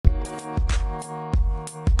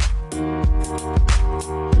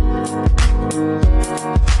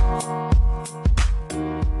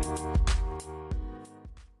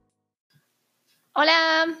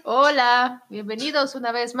Hola, bienvenidos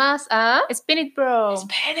una vez más a Spinitbro.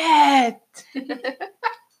 Spirit.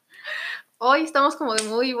 Hoy estamos como de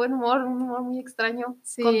muy buen humor, un humor muy extraño,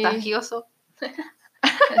 Sí. contagioso.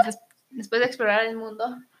 Después de explorar el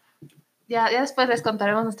mundo. Ya después les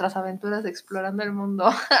contaremos nuestras aventuras de explorando el mundo.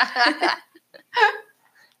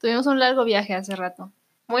 Tuvimos un largo viaje hace rato.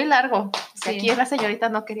 Muy largo. Sí. Aquí la señorita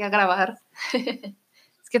no quería grabar.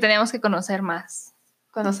 Es que teníamos que conocer más.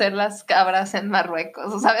 Conocer las cabras en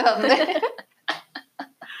Marruecos, ¿sabe dónde?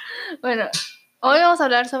 Bueno, hoy vamos a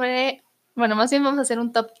hablar sobre... Bueno, más bien vamos a hacer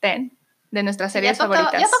un top 10 de nuestras series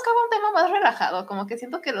favoritas. Ya tocaba un tema más relajado, como que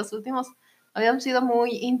siento que los últimos habían sido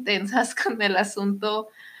muy intensas con el asunto,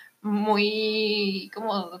 muy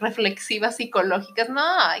como reflexivas, psicológicas. No,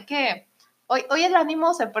 hay que... Hoy el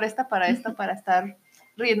ánimo se presta para esto, para estar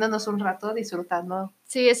riéndonos un rato, disfrutando.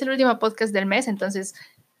 Sí, es el último podcast del mes, entonces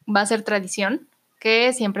va a ser tradición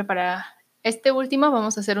que siempre para este último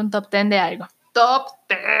vamos a hacer un top 10 de algo. Top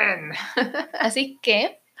 10. Así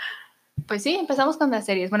que, pues sí, empezamos con las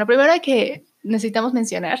series. Bueno, primero necesitamos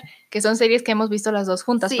mencionar que son series que hemos visto las dos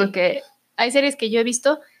juntas, Sí. porque hay series que yo he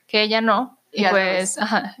visto que ella no, y Y al pues,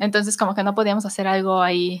 ajá, entonces como que no podíamos hacer algo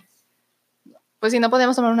ahí, pues sí, no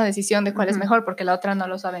podíamos tomar una decisión de cuál es mejor, porque la otra no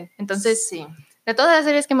lo saben. Entonces, Sí. de todas las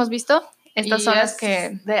series que hemos visto, estas Y son las es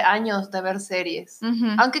que... de años de ver series.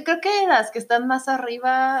 Ujú. Aunque creo que las que están más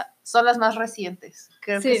arriba son las más recientes.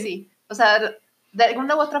 Creo que sí. O sea, de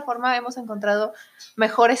alguna u otra forma hemos encontrado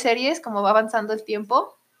mejores series como va avanzando el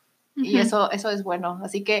tiempo. Y eso es bueno.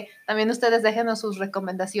 Así que también ustedes déjenos sus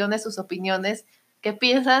recomendaciones, sus opiniones, qué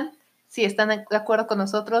piensan, si están de acuerdo con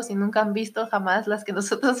nosotros, si nunca han visto jamás las que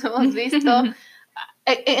nosotros hemos visto.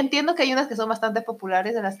 Entiendo que hay unas que son bastante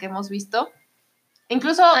populares de las que hemos visto.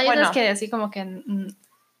 Incluso, Hay bueno, otras que así como que...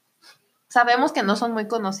 sabemos que no son muy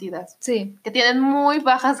conocidas, sí, que tienen muy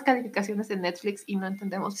bajas calificaciones en Netflix y no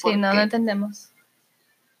entendemos por sí, qué. no entendemos.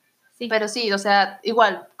 Sí. Pero sí, o sea,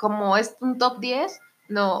 igual, como es un top 10,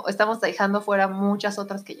 no estamos dejando fuera muchas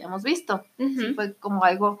otras que ya hemos visto. Sí, fue como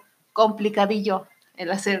algo complicadillo el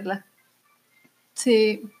hacerla.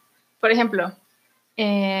 Sí, por ejemplo,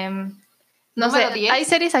 no Número sé, 10. hay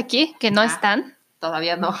series aquí que no están.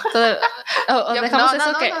 Todavía no. O dejamos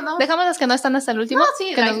eso no. dejamos las que no están hasta el último, No,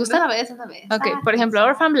 sí, que nos gustan. una vez. Ok, por ejemplo,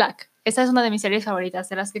 Orphan Black. Esa es una de mis series favoritas,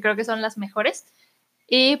 de las que creo que son las mejores.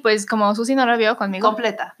 Y pues como Susy no la vio conmigo.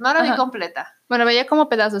 Completa, no la vi completa. Bueno, veía como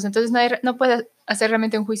pedazos, entonces no puede hacer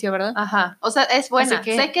realmente un juicio, ¿verdad? Ajá, o sea, es buena. Así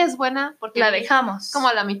que sé que es buena porque la dejamos. Como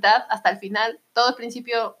a la mitad, hasta el final, todo el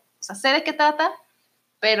principio, o sea, sé de qué trata,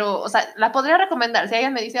 pero, o sea, la podría recomendar. Si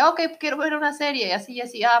alguien me dice, ok, quiero ver una serie, y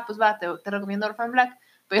así, pues va, te recomiendo Orphan Black,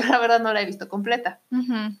 pero la verdad no la he visto completa.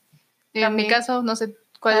 En mi caso, no sé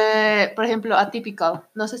cuál. Por ejemplo, Atypical.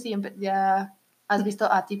 No sé si ya has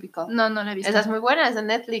visto Atypical. No la he visto. Esa es muy buena, es de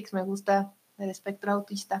Netflix, me gusta, el espectro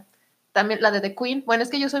autista. También la de The Queen. Bueno,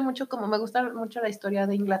 es que yo soy mucho, como me gusta mucho la historia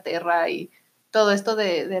de Inglaterra y todo esto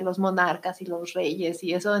de los monarcas y los reyes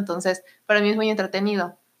y eso, entonces para mí es muy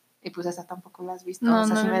entretenido. Y pues esa tampoco la has visto, No, o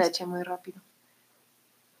sea, sí me la eché muy rápido.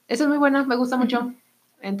 Esa es muy buena, me gusta mucho.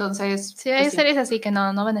 Entonces, sí, hay series así que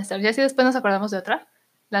no van a estar. Ya si después nos acordamos de otra,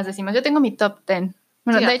 las decimos. Yo tengo mi top 10.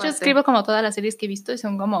 Bueno, sí, de hecho escribo como todas las series que he visto y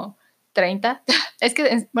son como 30. Es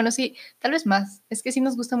que, bueno, sí, tal vez más. Es que sí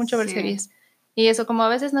nos gusta mucho ver series. Y eso, como a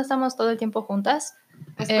veces no estamos todo el tiempo juntas.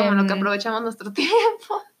 Es como lo que aprovechamos nuestro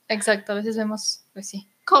tiempo. Exacto, a veces vemos, pues sí.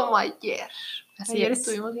 Como ayer. Ayer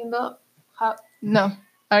estuvimos viendo... No,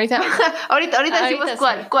 ahorita decimos sí.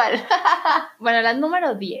 cuál. Bueno, la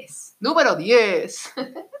número 10. Número 10.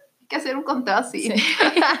 Hay que hacer un conteo así. Sí.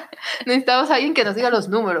 Necesitamos a alguien que nos diga los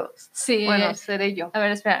números. Sí. Bueno, seré yo. A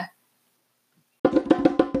ver, espera.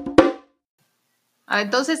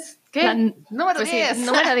 Entonces, ¿qué? Número 10. Sí,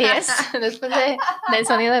 número 10, después del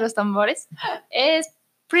sonido de los tambores, es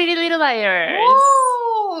Pretty Little Liars.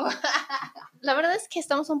 La verdad es que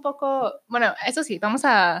estamos un poco... Bueno, eso sí, vamos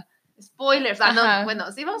a... Spoilers. No,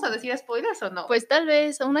 bueno, ¿sí vamos a decir spoilers o no? Pues tal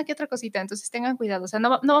vez una que otra cosita, entonces tengan cuidado. O sea,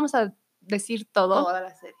 no vamos a decir todo. Toda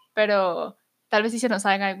la serie. Pero tal vez sí se nos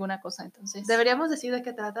haga alguna cosa, entonces... ¿Deberíamos decir de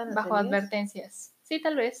qué tratan las bajo series? Advertencias. Sí,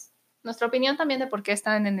 tal vez. Nuestra opinión también de por qué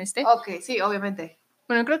están en este. Ok, sí, obviamente.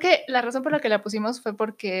 Bueno, creo que la razón por la que la pusimos fue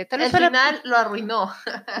porque... tal vez el final lo arruinó.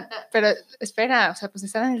 Pero espera, o sea, pues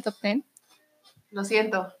están en el top 10. Lo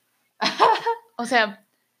siento. O sea,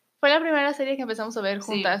 fue la primera serie que empezamos a ver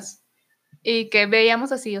juntas. Y que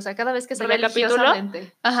veíamos así, o sea, cada vez que salía el capítulo,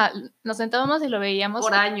 nos sentábamos y lo veíamos.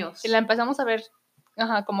 Por años. Y la empezamos a ver,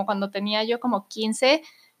 como cuando tenía yo como 15.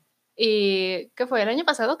 ¿Y qué fue? ¿El año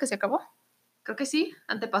pasado que se acabó? Creo que sí,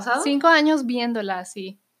 antepasado. 5 años viéndola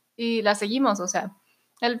así. Y la seguimos, o sea.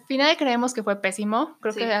 Al final creemos que fue pésimo.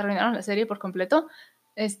 Creo que arruinaron la serie por completo.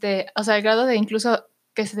 O sea, al grado de incluso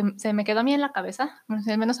que se me quedó a mí en la cabeza,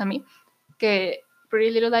 al menos a mí, que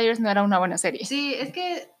Pretty Little Liars no era una buena serie. Sí, es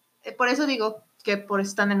que por eso digo que por eso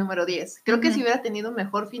está en el número 10. Creo que si hubiera tenido un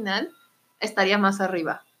mejor final, estaría más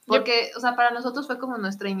arriba. Porque, o sea, para nosotros fue como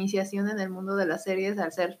nuestra iniciación en el mundo de las series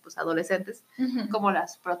al ser, pues, adolescentes, como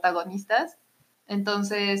las protagonistas.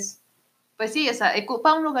 Entonces, pues sí, o sea,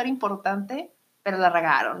 ocupa un lugar importante, pero la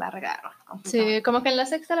regaron. Sí, como que en la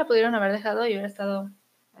sexta la pudieron haber dejado y hubiera estado...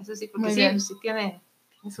 Eso sí, porque sí tiene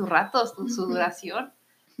sus ratos, su duración.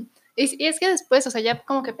 Y es que después, o sea, ya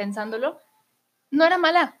como que pensándolo, no era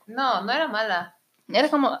mala. No era mala. Era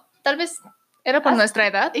como, tal vez era por nuestra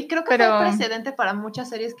edad. Y creo que fue precedente para muchas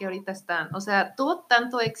series que ahorita están. O sea, tuvo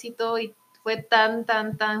tanto éxito y fue tan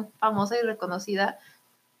famosa y reconocida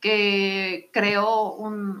que creó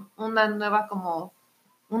una nueva como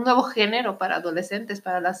un nuevo género para adolescentes,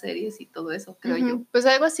 para las series y todo eso, creo yo. Pues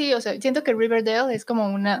algo así, o sea, siento que Riverdale es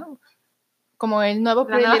como como el nuevo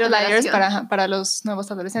Pretty Little Liars para los nuevos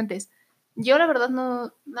adolescentes. Yo la verdad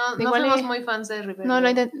no somos muy fans de Riverdale. No,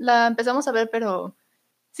 la empezamos a ver, pero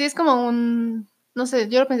sí es como no sé,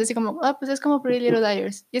 yo lo pensé así como, pues es como Pretty Little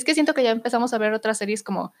Liars. Y es que siento que ya empezamos a ver otras series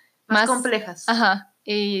como más complejas. Ajá,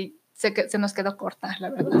 y se nos quedó corta, la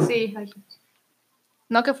verdad. Sí.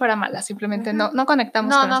 No que fuera mala, simplemente no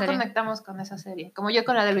conectamos con la serie. No conectamos con esa serie. Como yo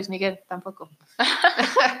con la de Luis Miguel, tampoco.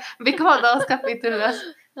 Vi como 2 capítulos.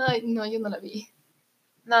 Ay, no, yo no la vi.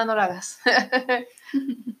 No lo hagas.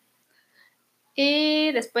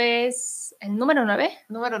 Y después, el número 9.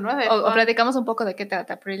 Número 9. O platicamos un poco de qué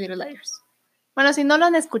trata Pretty Little Liars. Bueno, si no lo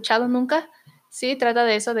han escuchado nunca, sí, trata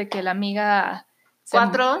de eso, de que la amiga...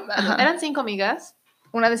 4, eran 5 amigas.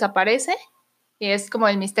 Una desaparece y es como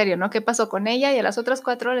el misterio, ¿no? ¿Qué pasó con ella? Y a las otras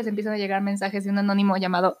 4 les empiezan a llegar mensajes de un anónimo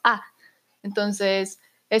llamado A. Entonces,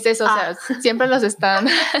 es eso, o sea, siempre las están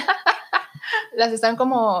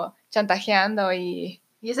como chantajeando y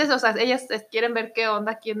es eso, o sea, ellas quieren ver qué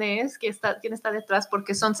onda, quién está detrás,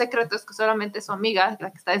 porque son secretos que solamente su amiga,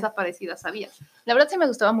 la que está desaparecida, sabía. La verdad sí me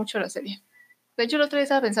gustaba mucho la serie. De hecho, el otro día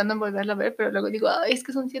estaba pensando en volverla a ver, pero luego digo, es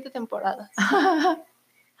que son 7 temporadas.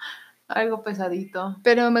 Algo pesadito.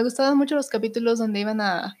 Pero me gustaban mucho los capítulos donde iban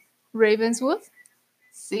a Ravenswood.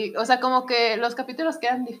 Sí, o sea, como que los capítulos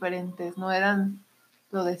quedan diferentes, no eran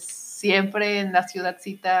lo de siempre en la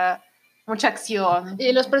ciudadcita, mucha acción.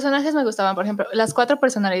 Y los personajes me gustaban, por ejemplo, las 4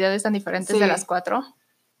 personalidades tan diferentes de las 4.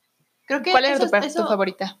 Creo que ¿Cuál era tu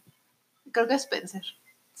favorita? Creo que Spencer.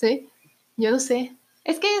 ¿Sí? Yo no sé.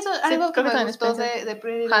 Es que eso, algo que me gustó de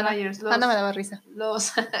Pretty Little Liars. Hannah me daba risa.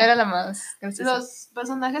 Era la más graciosa. Los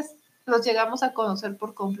personajes los llegamos a conocer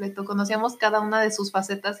por completo. Conocíamos cada una de sus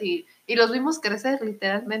facetas y los vimos crecer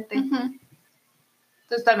literalmente.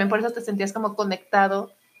 Entonces también por eso te sentías como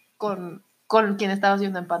conectado con quien estabas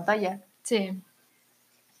viendo en pantalla. Sí.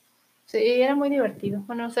 Sí, era muy divertido.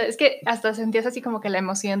 Bueno, o sea, es que hasta sentías así como que la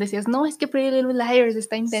emoción. Decías, no, es que Pretty Little Liars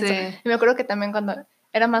está intenso. Sí. Y me acuerdo que también cuando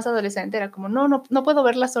era más adolescente era como, no puedo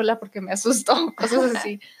verla sola porque me asusto. Cosas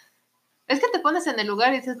así. Es que te pones en el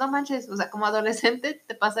lugar y dices, no manches, o sea, como adolescente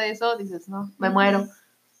te pasa eso, dices, no, me muero.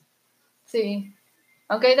 Sí.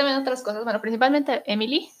 Aunque hay también otras cosas. Bueno, principalmente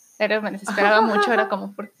Emily, me desesperaba mucho. Era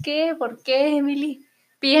como, ¿por qué, Emily?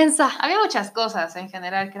 Piensa. Había muchas cosas en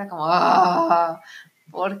general que era como,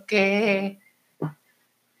 ¿por qué?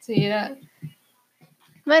 Sí, era...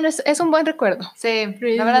 Bueno, es un buen recuerdo. Sí,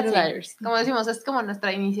 la verdad sí. Como decimos, es como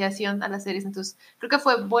nuestra iniciación a las series. Entonces, creo que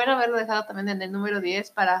fue bueno haberlo dejado también en el número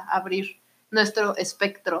 10 para abrir nuestro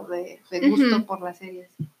espectro de gusto por las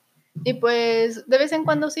series. Y pues, de vez en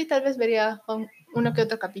cuando sí, tal vez vería uno que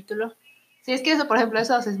otro capítulo. Sí, es que eso, por ejemplo,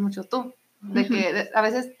 eso haces mucho tú. De que a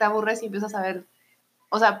veces te aburres y empiezas a ver,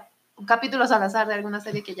 o sea, capítulos al azar de alguna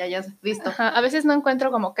serie que ya hayas visto. Ajá, a veces no encuentro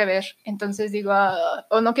como qué ver, entonces digo,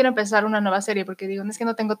 o no quiero empezar una nueva serie porque digo, es que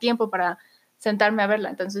no tengo tiempo para sentarme a verla,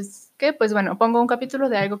 entonces, ¿qué? Pues bueno, pongo un capítulo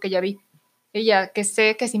de algo que ya vi y ya que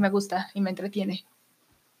sé que sí me gusta y me entretiene.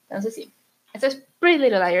 Entonces sí, este es Pretty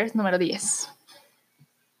Little Liars número 10.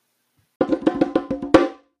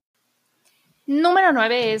 Número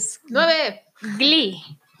 9 es... 9. Glee.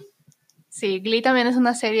 Sí, Glee también es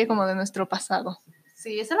una serie como de nuestro pasado.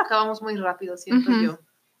 Sí, esa la acabamos muy rápido, siento yo.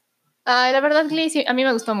 La verdad, Glee sí, a mí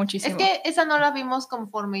me gustó muchísimo. Es que esa no la vimos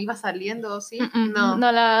conforme iba saliendo, ¿sí? No,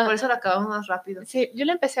 por eso la acabamos más rápido. Sí, yo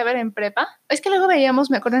la empecé a ver en prepa. Es que luego veíamos,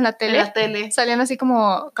 me acuerdo, en la tele. En la tele. Salían así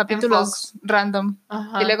como capítulos random.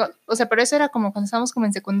 Ajá. Y luego, o sea, pero eso era como cuando estábamos como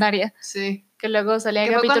en secundaria. Sí. Que luego salía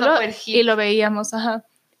el capítulo y lo veíamos, ajá.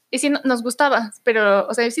 Y sí, nos gustaba, pero,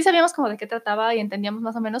 o sea, sí sabíamos como de qué trataba y entendíamos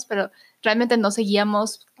más o menos, pero realmente no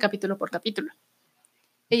seguíamos capítulo por capítulo.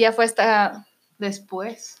 Y ya fue hasta...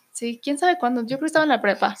 Después. Sí, quién sabe cuándo. Yo creo que estaba en la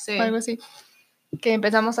prepa o algo así. Que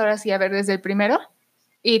empezamos ahora sí a ver desde el primero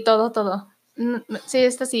y todo. Sí,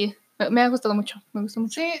 esta sí. Me ha gustado mucho. Me gustó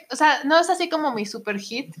mucho. Sí, o sea, no es así como mi super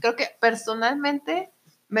hit. Creo que personalmente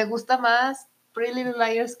me gusta más Pretty Little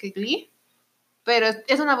Liars que Glee. Pero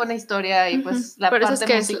es una buena historia y pues la Por eso parte es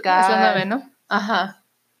que musical. es la 9, ¿no? Ajá.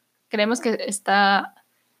 Creemos que está...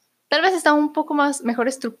 Tal vez está un poco más mejor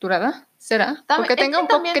estructurada, ¿será? Porque tiene un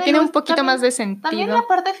poquito también, más de sentido. También la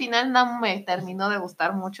parte final no me terminó de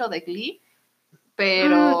gustar mucho de Glee,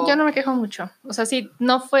 pero... yo no me quejo mucho. O sea, sí,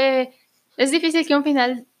 no fue... Es difícil que un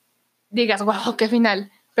final digas, wow, qué final.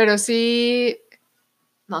 Pero sí...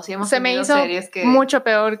 No, sí hemos se me tenido hizo series que... mucho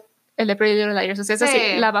peor el de Pretty Little Liars. O sea, esa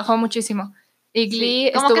sí la bajó muchísimo. Y Glee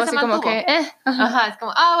como estuvo que así se como mantuvo. que... Ajá, es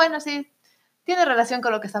como, bueno, sí, tiene relación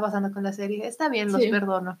con lo que está pasando con la serie. Está bien, los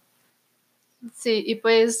perdono. Sí, y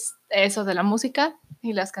pues eso de la música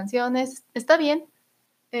y las canciones, está bien.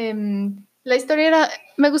 La historia era...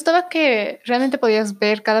 Me gustaba que realmente podías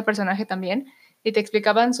ver cada personaje también y te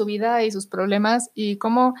explicaban su vida y sus problemas y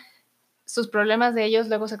cómo sus problemas de ellos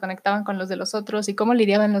luego se conectaban con los de los otros y cómo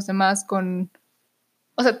lidiaban los demás con...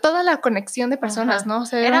 O sea, toda la conexión de personas, ¿no? O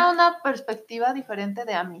sea, era una perspectiva diferente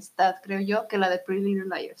de amistad, creo yo, que la de Pretty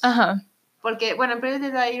Little Liars. Ajá. Porque, bueno, en Pretty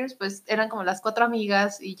Little Liars, pues, eran como las 4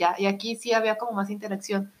 amigas y ya. Y aquí sí había como más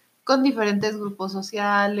interacción con diferentes grupos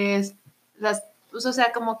sociales, pues, o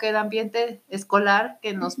sea, como que el ambiente escolar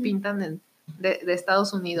que nos pintan de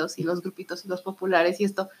Estados Unidos y los grupitos y los populares y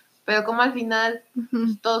esto. Pero como al final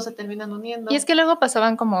todos se terminan uniendo. Y es que luego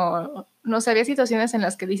pasaban como, no sé, había situaciones en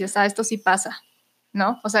las que dices, esto sí pasa,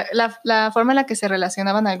 ¿no? O sea, la forma en la que se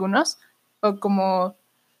relacionaban algunos, o como,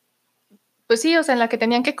 pues sí, o sea, en la que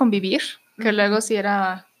tenían que convivir, que luego sí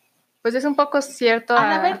era, pues es un poco cierto.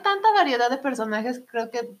 Al haber tanta variedad de personajes, creo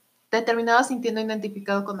que te terminabas sintiendo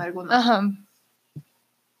identificado con algunos. Ajá.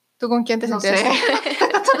 ¿Tú con quién te sentías? No sé,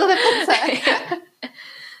 tratando de pensar.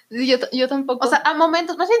 yo tampoco. O sea, a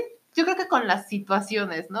momentos, más bien, yo creo que con las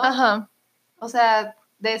situaciones, ¿no? Ajá. O sea,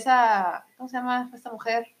 de esa, ¿cómo se llama esta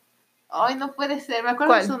mujer? Ay, no puede ser, me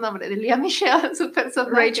acuerdo de su nombre, de Lea Michelle, su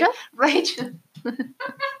personaje. Rachel.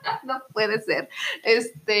 No puede ser.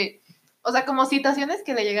 O sea, como situaciones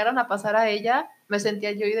que le llegaron a pasar a ella, me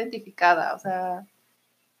sentía yo identificada, o sea,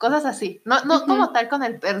 cosas así. No como tal con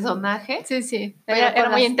el personaje. Sí. Pero Era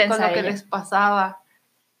muy intensa con lo que les pasaba.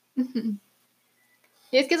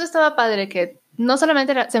 Y es que eso estaba padre, que no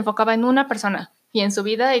solamente se enfocaba en una persona y en su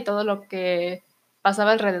vida y todo lo que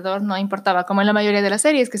pasaba alrededor no importaba, como en la mayoría de las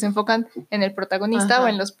series que se enfocan en el protagonista o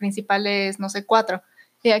en los principales, no sé, 4.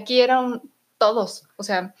 Y aquí eran todos. O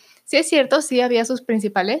sea, sí es cierto, sí había sus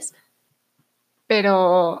principales,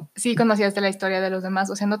 pero sí conocías de la historia de los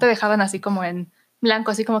demás. O sea, no te dejaban así como en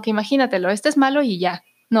blanco, así como que imagínatelo, este es malo y ya.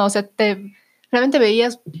 No, o sea, realmente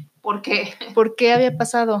veías ¿por qué? ¿Por qué había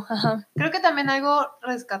pasado? Ajá. Creo que también algo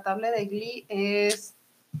rescatable de Glee es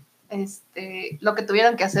lo que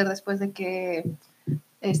tuvieron que hacer después de que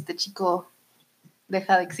este chico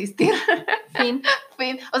deja de existir. Fin.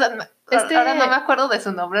 O sea, ahora no me acuerdo de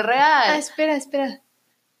su nombre real. Espera.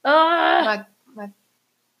 Ay,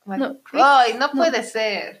 no puede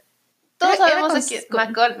ser. Todos sabemos de quién.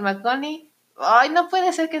 McConaughey. Ay, no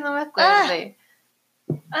puede ser que no me acuerde.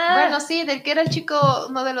 Bueno, sí, del que era el chico,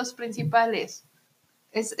 uno de los principales.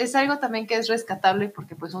 Es algo también que es rescatable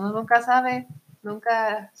porque pues uno nunca sabe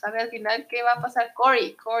al final qué va a pasar.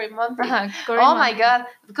 Corey Monteith. Oh my God,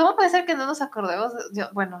 ¿cómo puede ser que no nos acordemos?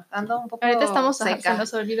 Bueno, ando un poco ahorita estamos seca. Se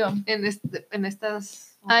nos olvidó. En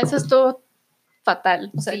estas... eso estuvo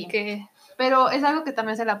fatal. O sea, sí. Pero es algo que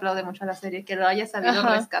también se le aplaude mucho a la serie, que lo haya sabido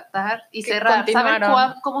rescatar y que cerrar, saber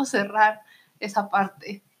cómo cerrar esa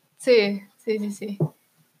parte. Sí.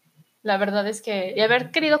 La verdad es que... Y haber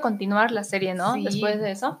querido continuar la serie, ¿no? Sí. Después de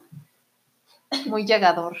eso. Muy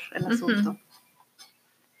llegador el asunto.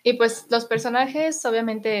 Y pues los personajes,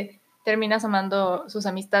 obviamente, terminas amando sus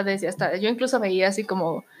amistades y hasta... Yo incluso veía así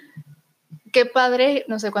como... Qué padre,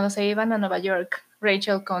 no sé, cuando se iban a Nueva York,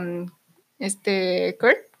 Rachel con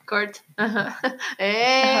Kurt. Ajá.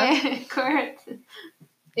 Kurt.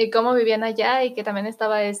 Y cómo vivían allá y que también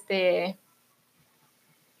estaba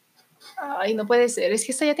Ay, no puede ser. Es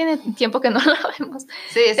que esta ya tiene tiempo que no la vemos.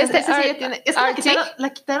 Sí, esa sí ya tiene. Es que la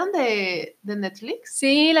quitaron de Netflix.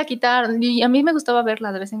 Sí, la quitaron. Y a mí me gustaba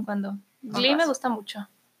verla de vez en cuando. Glee me gusta mucho.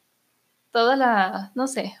 No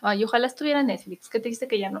sé. Ay, ojalá estuviera en Netflix. ¿Qué te dijiste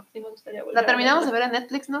que ya no? Sí, me gustaría volver. La terminamos de ver en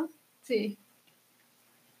Netflix, ¿no? Sí.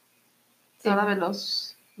 Ahora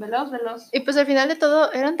veloz. Y pues al final de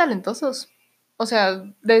todo eran talentosos. O sea,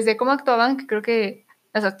 desde cómo actuaban, que creo que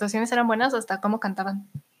las actuaciones eran buenas, hasta cómo cantaban.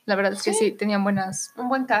 La verdad es que sí, tenían buenas... Un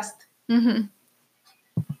buen cast. Uh-huh.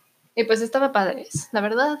 Y pues estaba padre. La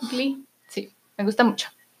verdad, Glee, sí, me gusta mucho.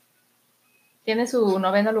 Tiene su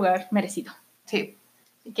 9º lugar merecido. Sí.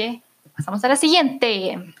 Así que pasamos a la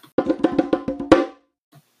siguiente.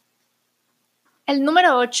 El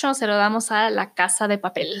número 8 se lo damos a La Casa de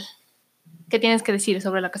Papel. ¿Qué tienes que decir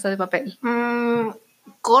sobre La Casa de Papel?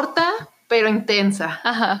 Corta, pero intensa.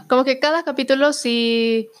 Ajá, como que cada capítulo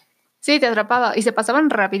sí te atrapaba y se pasaban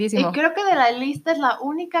rapidísimo. Y creo que de la lista es la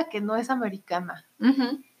única que no es americana.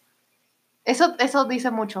 Uh-huh. Eso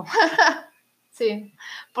dice mucho. Sí.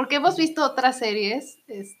 Porque hemos visto otras series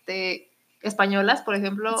españolas, por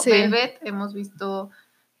ejemplo, sí. Velvet, hemos visto...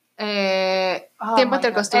 Tiempo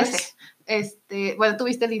entre costuras. Bueno,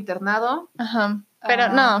 tuviste El Internado. Ajá. Pero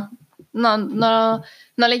no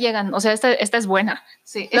le llegan. O sea, esta es buena.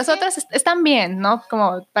 Sí. Las otras están bien, ¿no?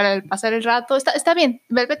 Como para pasar el rato. Está bien.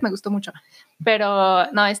 Velvet me gustó mucho.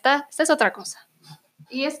 Pero no, esta es otra cosa.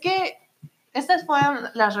 Y es que estas fueron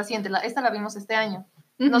las recientes. Esta la vimos este año.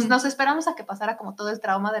 Uh-huh. Nos esperamos a que pasara como todo el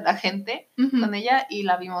trauma de la gente con ella y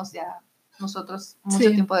la vimos ya nosotros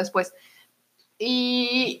mucho tiempo después.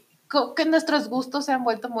 Y que nuestros gustos se han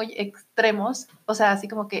vuelto muy extremos, o sea, así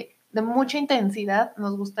como que de mucha intensidad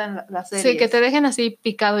nos gustan las series. Sí, que te dejen así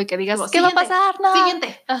picado y que digas, como, ¿qué va a pasar? No.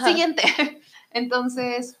 Siguiente.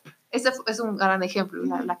 Entonces, ese es un gran ejemplo,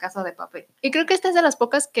 la Casa de Papel. Y creo que esta es de las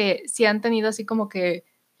pocas que sí han tenido así como que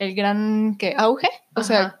el gran auge, o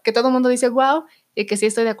sea, que todo el mundo dice, wow, y que sí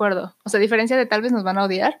estoy de acuerdo. O sea, a diferencia de tal vez nos van a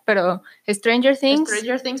odiar, pero Stranger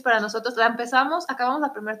Things para nosotros, la empezamos, acabamos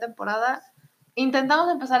la primera temporada, intentamos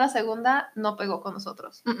empezar la segunda, no pegó con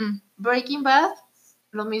nosotros. Uh-uh. Breaking Bad,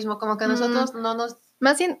 lo mismo, como que nosotros no nos...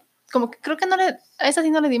 Más bien, como que creo que a esa sí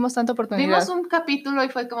no le dimos tanta oportunidad. Vimos un capítulo y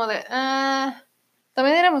fue como de...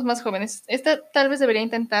 También éramos más jóvenes. Esta tal vez debería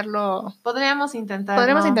intentarlo. Podríamos intentarlo.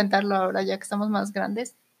 Podríamos intentarlo ahora, ya que estamos más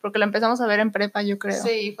grandes, porque la empezamos a ver en prepa, yo creo.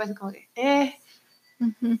 Sí, fue así como de...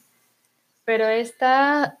 Uh-huh. Pero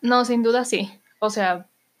esta, no, sin duda sí. O sea,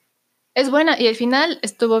 es buena y el final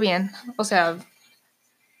estuvo bien. O sea,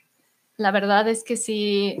 la verdad es que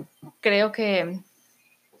sí, creo que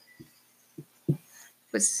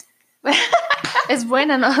pues es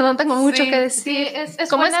buena, no tengo mucho que decir. Sí, es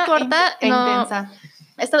como buena es corta e intensa.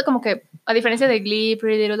 Esta como que, a diferencia de Glee,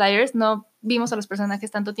 Pretty Little Liars, no vimos a los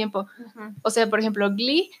personajes tanto tiempo. Uh-huh. O sea, por ejemplo,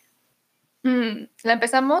 Glee, la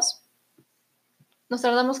empezamos, nos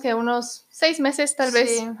tardamos que unos 6 meses tal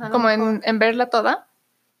vez, como en verla toda.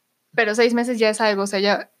 Pero 6 meses ya es algo, o sea,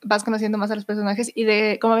 ya vas conociendo más a los personajes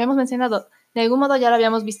y como habíamos mencionado, de algún modo ya la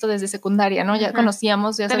habíamos visto desde secundaria, ¿no? Ya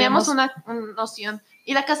conocíamos, ya teníamos una noción.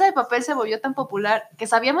 Y La Casa de Papel se volvió tan popular que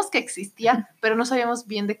sabíamos que existía, pero no sabíamos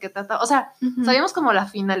bien de qué trataba. O sea, sabíamos como la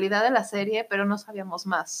finalidad de la serie, pero no sabíamos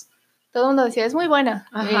más. Todo el mundo decía, es muy buena.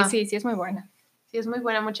 Sí, es muy buena. Sí, es muy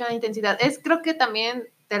buena, mucha intensidad. Creo que también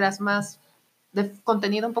de las más, de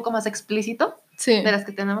contenido un poco más explícito, de las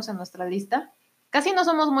que tenemos en nuestra lista. Casi no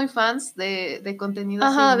somos muy fans de contenido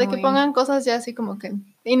así de que pongan cosas ya así como que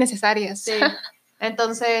innecesarias. Sí.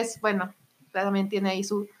 Entonces, bueno, también tiene ahí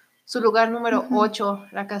su lugar número 8,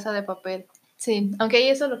 La Casa de Papel. Sí, aunque ahí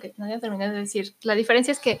eso es lo que nadie terminé de decir. La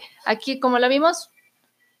diferencia es que aquí, como la vimos,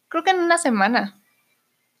 creo que en una semana.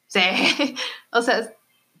 Sí, o sea,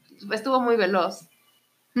 estuvo muy veloz.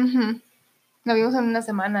 La vimos en una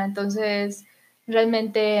semana, entonces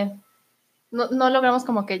realmente no logramos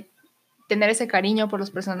como que tener ese cariño por los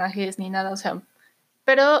personajes ni nada, o sea,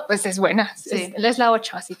 pero pues es buena, sí. Es la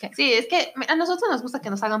 8, así que... Sí, es que a nosotros nos gusta que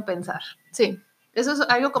nos hagan pensar. Sí. Eso es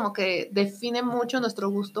algo como que define mucho nuestro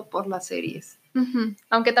gusto por las series.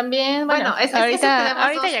 Aunque también, bueno,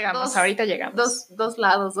 ahorita llegamos. Dos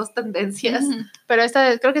lados, dos tendencias. Pero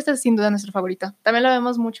creo que esta es sin duda nuestra favorita. También la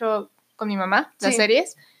vemos mucho con mi mamá, las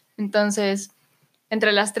series. Entonces,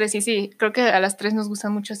 entre las tres, y sí, creo que a las tres nos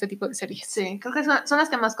gustan mucho este tipo de series. Sí, creo que son las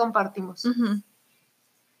que más compartimos.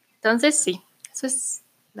 Entonces, sí, eso es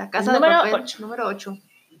La Casa de Papel, número 8.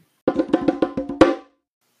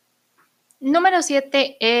 Número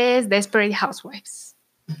 7 es Desperate Housewives.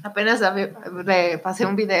 Apenas le pasé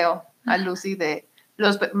un video a Lucy de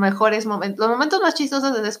los mejores momentos, los momentos más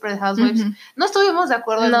chistosos de Desperate Housewives. No estuvimos de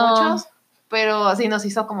acuerdo en muchos, pero sí nos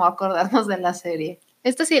hizo como acordarnos de la serie.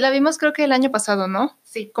 Esta sí, la vimos creo que el año pasado, ¿no?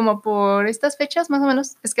 Sí. Como por estas fechas, más o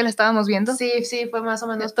menos, es que la estábamos viendo. Sí, fue más o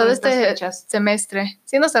menos todo estas fechas. Semestre.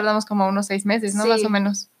 Sí, nos tardamos como unos 6 meses, ¿no? Sí. Más o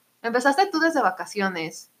menos. Empezaste tú desde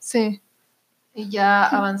vacaciones. Sí. Y ya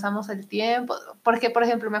avanzamos el tiempo. Porque, por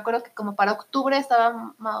ejemplo, me acuerdo que como para octubre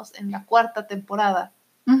estábamos en la 4ª temporada.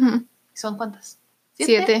 ¿Son cuántas?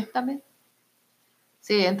 7 también.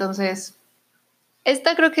 Sí, entonces...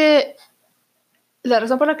 Esta creo que la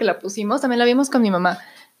razón por la que la pusimos, también la vimos con mi mamá,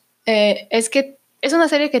 es que es una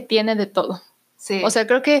serie que tiene de todo. Sí. O sea,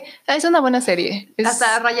 creo que es una buena serie.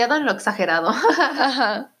 Hasta rayado en lo exagerado.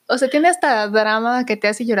 Ajá. O sea, tiene hasta drama que te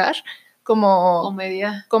hace llorar, como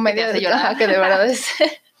comedia que te hace llorar. Ajá, que de verdad es.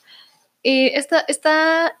 Y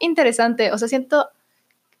está interesante. O sea, siento,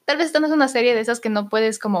 tal vez esta no es una serie de esas que no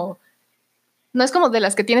puedes como, no es como de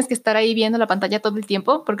las que tienes que estar ahí viendo la pantalla todo el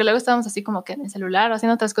tiempo, porque luego estábamos así como que en el celular o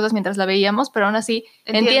haciendo otras cosas mientras la veíamos, pero aún así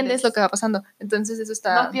entiendes lo que va pasando. Entonces eso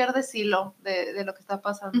está... No pierdes hilo de lo que está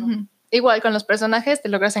pasando. Uh-huh. Igual con los personajes te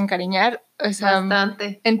logras encariñar, o sea,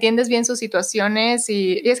 bastante. Entiendes bien sus situaciones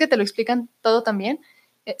y es que te lo explican todo también.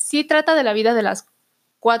 Sí trata de la vida de las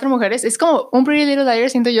 4 mujeres, es como un Pretty Little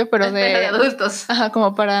Liars, siento yo, pero de adultos. Ajá,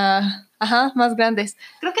 como para, más grandes.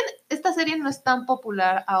 Creo que esta serie no es tan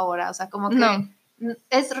popular ahora, o sea, como que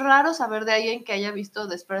es raro saber de alguien que haya visto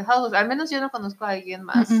Desperate Housewives, al menos yo no conozco a alguien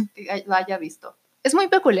más que lo haya visto. Es muy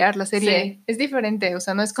peculiar la serie, sí. Es diferente, o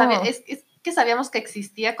sea, no es como... Es que sabíamos que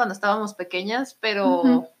existía cuando estábamos pequeñas,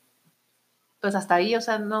 pero pues hasta ahí, o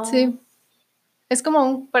sea, no... Sí, es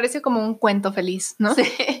como parece como un cuento feliz, ¿no?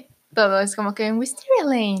 Sí. Todo es como que en Wisteria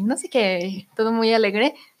Lane, no sé qué, todo muy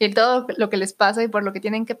alegre y todo lo que les pasa y por lo que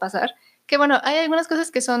tienen que pasar. Que bueno, hay algunas cosas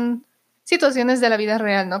que son situaciones de la vida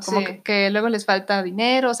real, ¿no? Como que luego les falta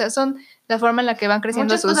dinero, o sea, son la forma en la que van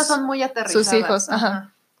creciendo muchas cosas son muy aterrizadas. Sus hijos.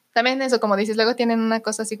 Ajá. También eso, como dices, luego tienen una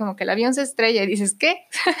cosa así como que el avión se estrella y dices, ¿qué?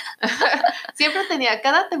 Siempre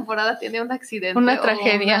cada temporada tiene un accidente. Una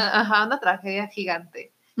tragedia. Una tragedia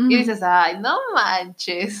gigante. Y dices, ay, no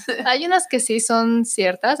manches. Hay unas que sí son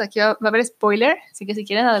ciertas. Aquí va a haber spoiler, así que si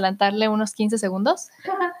quieren adelantarle unos 15 segundos.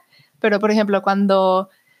 Pero, por ejemplo, cuando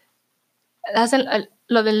hacen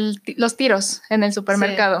lo de los tiros en el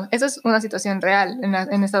supermercado, eso es una situación real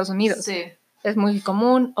en Estados Unidos. Sí. Es muy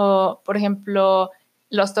común. O, por ejemplo,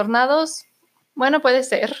 los tornados, bueno, puede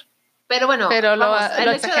ser. Pero bueno, lo el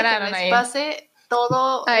exageraron hecho de que les ahí. pase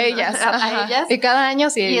todo a ellas. Y cada año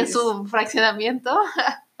sí. Y en su fraccionamiento,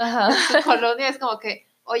 en su colonia, es como que,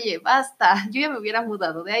 oye, basta, yo ya me hubiera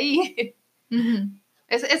mudado de ahí.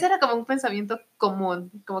 Ese era como un pensamiento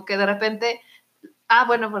común, como que de repente,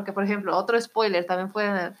 bueno, porque por ejemplo, otro spoiler también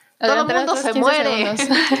fue, todo el mundo se muere.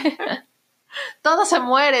 Todos se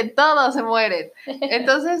mueren.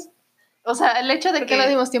 Entonces, o sea, el hecho de ¿Por qué no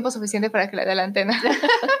dimos tiempo suficiente para que le dé la antena?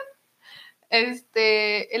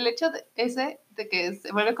 El hecho de que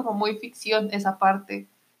se vuelve como muy ficción esa parte,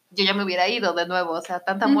 yo ya me hubiera ido de nuevo, o sea,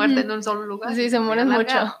 tanta muerte en un solo lugar. Sí, se mueren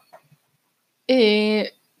mucho.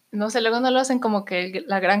 No sé, luego no lo hacen como que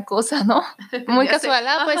la gran cosa, ¿no? Muy casual,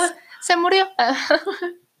 pues se murió.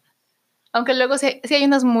 Aunque luego sí hay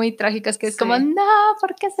unas muy trágicas que es como, no,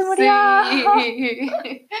 ¿por qué se murió? Sí.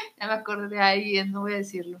 Ya me acordé de alguien, no voy a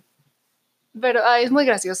decirlo. Pero es muy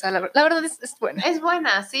graciosa, la verdad es buena. Es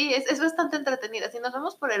buena, sí, es bastante entretenida. Si nos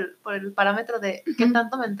vamos por el parámetro de qué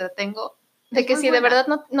tanto me entretengo. De que si de verdad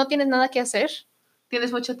no tienes nada que hacer.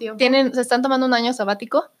 Tienes mucho tiempo. Se están tomando un año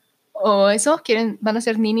sabático o eso, van a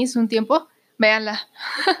ser ninis un tiempo, véanla.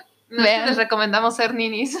 Les recomendamos ser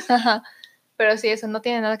ninis. Ajá. Pero sí, eso, no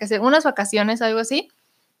tiene nada que hacer. Unas vacaciones, algo así,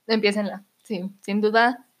 empiécenla. Sí, sin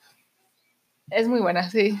duda. Es muy buena,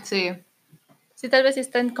 sí. Sí. Sí, tal vez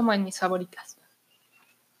estén como en mis favoritas.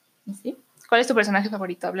 ¿Sí? ¿Cuál es tu personaje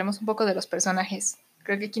favorito? Hablemos un poco de los personajes.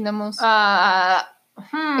 Creo que aquí no hemos...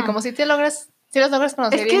 Como si los logras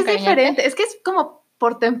conocer. Es que es diferente. Es que es como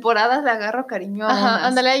por temporadas le agarro cariño a unas.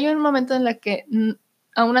 Ándale, hay un momento en la que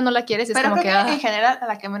a una no la quieres. Es pero como creo que en general a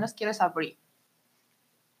la que menos quiero es a Brie.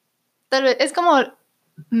 Tal vez, es como...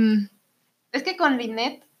 Es que con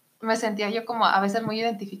Lynette me sentía yo como a veces muy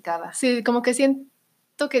identificada. Sí, como que siento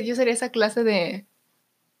que yo sería esa clase de...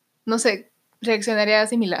 No sé, reaccionaría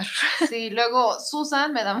similar. Sí, luego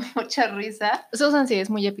Susan me da mucha risa. Susan sí es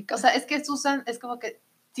muy épica. O sea, es que Susan es como que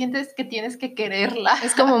sientes que tienes que quererla.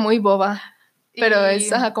 Es como muy boba, pero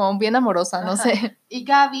es como bien amorosa, no sé. Y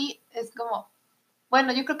Gaby es como...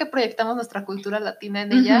 Bueno, yo creo que proyectamos nuestra cultura latina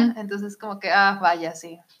en ella, entonces como que, vaya,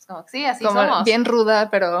 sí. Es como que sí, así como somos. Bien ruda,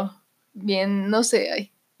 pero bien, no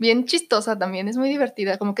sé, bien chistosa también, es muy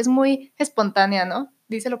divertida, como que es muy espontánea, ¿no?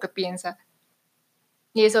 Dice lo que piensa.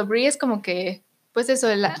 Y eso, Brie es como que, pues eso,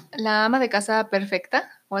 la ama de casa perfecta,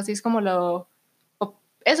 o así es como eso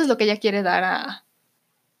es lo que ella quiere dar a...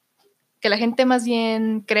 Que la gente más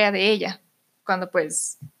bien crea de ella, cuando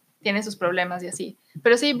pues tiene sus problemas y así.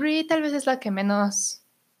 Pero sí, Brie tal vez es la que menos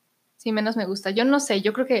me gusta. Yo no sé,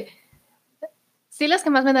 yo creo que sí las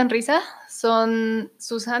que más me dan risa son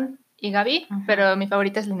Susan y Gaby, pero mi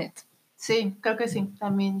favorita es Lynette. Sí, creo que sí,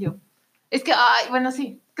 también yo. Es que, bueno,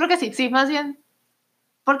 sí, creo que sí, más bien.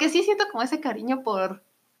 Porque sí siento como ese cariño por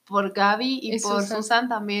por Gaby y por Susan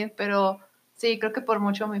también, pero sí, creo que por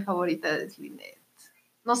mucho mi favorita es Lynette.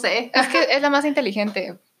 No sé. Es que es la más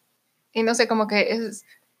inteligente. Y no sé, como que es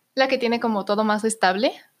la que tiene como todo más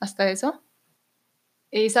estable hasta eso.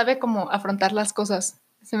 Y sabe como afrontar las cosas.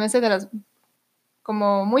 Se me hace de las...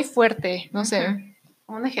 como muy fuerte, no sé.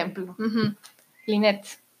 Un ejemplo.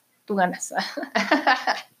 Lynette, tú ganas.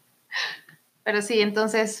 Pero sí,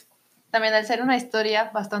 entonces, también al ser una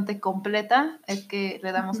historia bastante completa, es que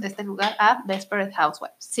le damos este lugar a Desperate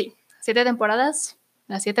Housewives. Sí, 7 temporadas,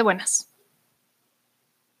 las 7 buenas.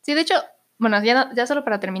 Sí, de hecho, bueno, ya solo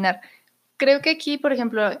para terminar, creo que aquí, por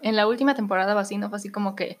ejemplo, en la última temporada o así, no fue así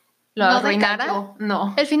como que lo arruinara. Decayó,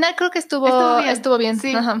 no. El final creo que estuvo bien.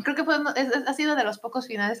 Sí, Ajá. creo que ha sido de los pocos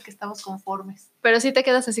finales que estamos conformes. Pero sí te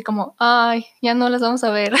quedas así como, ay, ya no las vamos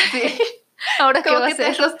a ver. Sí. Ahora qué va a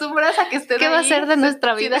ser. Te acostumbras a que estén ¿Qué va a ser de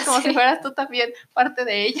nuestra vida? Como si fueras tú también parte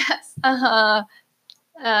de ellas. Ajá.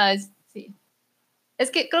 Sí. Es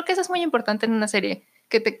que creo que eso es muy importante en una serie,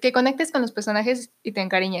 que conectes con los personajes y te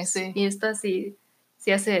encariñes. Sí. Y esta sí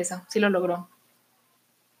hace eso, sí lo logró.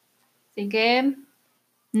 Así que,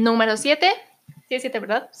 número 7. Sí es 7,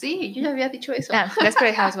 ¿verdad? Sí, yo ya había dicho eso.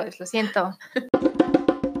 Desperate Housewives, lo siento.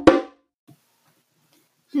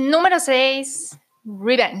 Número 6,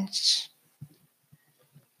 Revenge.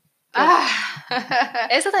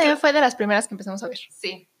 Esa también fue de las primeras que empezamos a ver.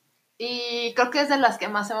 Sí. Y creo que es de las que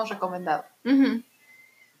más hemos recomendado.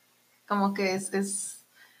 Como que es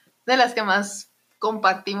de las que más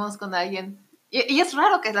compartimos con alguien. Y es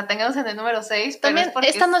raro que la tengamos en el número 6. También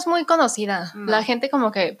esta no es muy conocida. No. La gente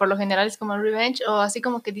como que por lo general es como Revenge o así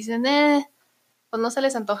como que dicen, pues no se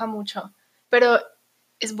les antoja mucho. Pero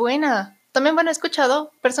es buena. También, bueno, he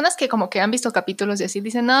escuchado personas que como que han visto capítulos y así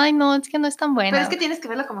dicen, ay, no, es que no es tan buena. Pero es que tienes que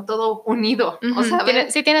verla como todo unido. O sea,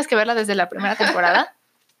 sí tienes que verla desde la primera temporada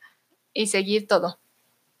y seguir todo.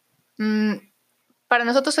 Para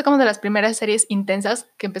nosotros fue como de las primeras series intensas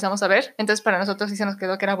que empezamos a ver, entonces para nosotros sí se nos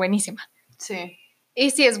quedó que era buenísima. Sí.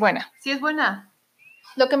 Y sí es buena. Sí es buena.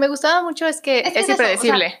 Lo que me gustaba mucho es que es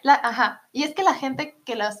impredecible. O sea, y es que la gente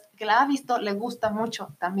que la ha visto le gusta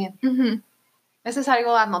mucho también. Eso es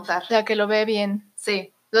algo a notar. La que lo ve bien.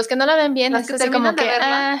 Sí. Los que no la ven bien, los que es así como que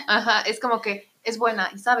verla, es como que es buena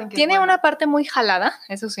y saben que tiene es buena. Una parte muy jalada,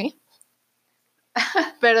 eso sí.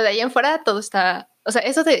 Pero de ahí en fuera todo está, o sea,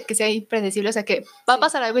 eso de que sea impredecible, o sea, que va a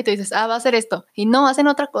pasar algo y tú dices, va a ser esto, y no, hacen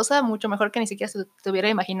otra cosa mucho mejor que ni siquiera se te hubiera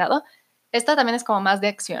imaginado. Esta también es como más de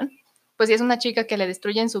acción. Pues sí, es una chica que le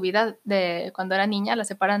destruyen su vida de cuando era niña, la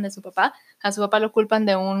separan de su papá, a su papá lo culpan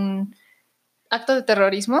de un acto de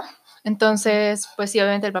terrorismo, entonces, pues sí,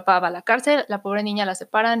 obviamente el papá va a la cárcel, la pobre niña la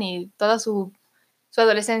separan y toda su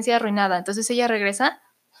adolescencia arruinada, entonces ella regresa.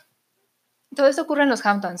 Todo esto ocurre en los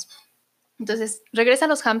Hamptons. Entonces, regresa a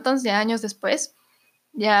los Hamptons ya años después,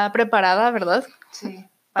 ya preparada, ¿verdad? Sí.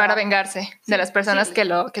 Para vengarse de las personas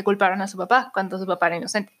que culparon a su papá cuando su papá era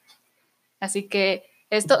inocente. Así que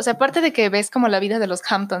esto, o sea, aparte de que ves como la vida de los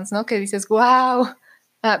Hamptons, ¿no? Que dices, wow,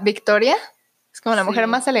 Victoria es como la mujer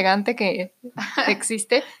más elegante que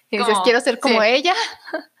existe. Y dices, quiero ser como ella.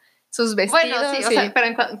 Sus vestidos. Bueno, sí, o sea,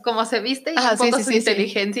 pero como se viste y un poco su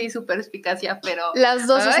inteligencia y su perspicacia, pero... Las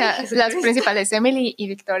dos, o sea, las principales, Emily y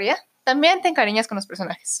Victoria, también te encariñas con los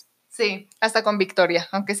personajes. Sí. Hasta con Victoria,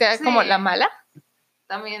 aunque sea como la mala.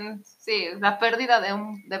 También, sí, la pérdida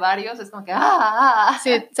de varios es como que...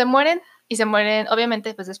 Sí, se mueren,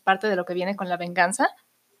 obviamente, pues es parte de lo que viene con la venganza.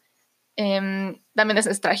 También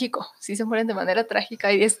es trágico, sí se mueren de manera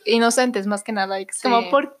trágica y es inocentes más que nada. Y es como,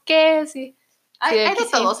 ¿por qué? Sí. Hay de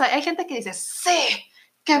todo, o sea, hay gente que dice, sí,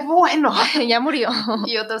 qué bueno. Ya murió.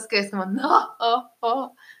 Y otros que es como, no,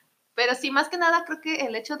 Pero sí, más que nada creo que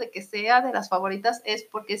el hecho de que sea de las favoritas es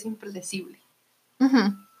porque es impredecible.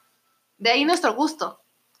 De ahí nuestro gusto.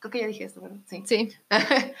 Creo que ya dije esto, ¿verdad? Sí.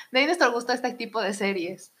 De ahí nuestro gusto a este tipo de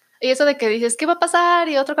series. Y eso de que dices, ¿qué va a pasar?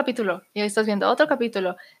 Y otro capítulo. Y ahí estás viendo otro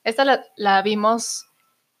capítulo. Esta la vimos,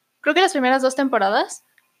 creo que las primeras 2 temporadas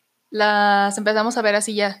las empezamos a ver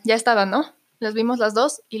así ya estaban, ¿no? Las vimos las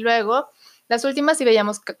 2 y luego las últimas sí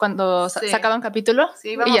veíamos cuando sacaban capítulo.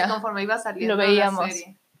 Sí, íbamos conforme iba saliendo. Lo veíamos. La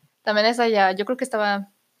serie. También esa ya, yo creo que estaba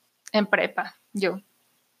en prepa, yo,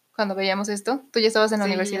 cuando veíamos esto. Tú ya estabas en la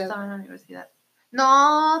universidad. Sí, yo estaba en la universidad.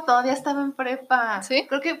 No, todavía estaba en prepa. ¿Sí?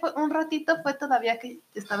 Creo que un ratito fue todavía que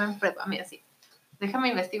estaba en prepa. Mira, sí. Déjame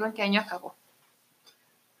investigar en qué año acabó.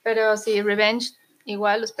 Pero sí, Revenge,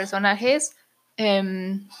 igual los personajes. Yo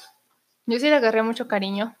sí le agarré mucho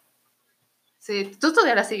cariño. Sí, tú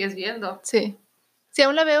todavía la sigues viendo. Sí. Sí,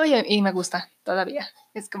 aún la veo y me gusta todavía.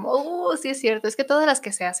 Es como, sí es cierto, es que todas las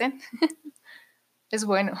que se hacen es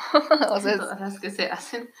bueno. O sea, todas las que se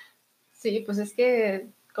hacen. Sí, pues es que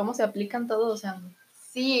cómo se aplican todos, o sea...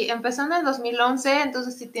 Sí, empezó en el 2011,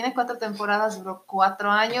 entonces sí tiene 4 temporadas, duró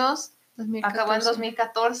 4 años, 2014. acabó en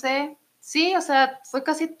 2014. Sí, o sea, fue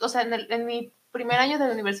casi, o sea, en mi primer año de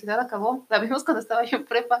la universidad acabó, la vimos cuando estaba yo en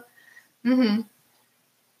prepa. Uh-huh.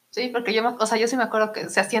 Sí, porque yo sí me acuerdo que, o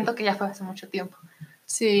sea, siento que ya fue hace mucho tiempo.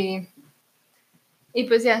 Sí. Y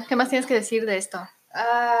pues ya, ¿qué más tienes que decir de esto?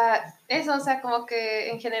 Eso, o sea, como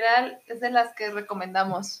que en general es de las que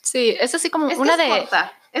recomendamos. Sí, es así como una de...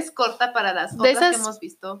 Es corta para las de otras esas que hemos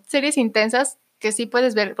visto. Series intensas que sí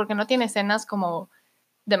puedes ver, porque no tiene escenas como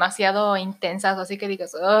demasiado intensas, o así que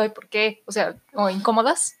digas, ay, ¿por qué? O sea, o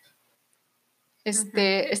incómodas.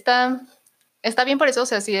 Está bien por eso, o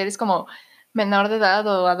sea, si eres como menor de edad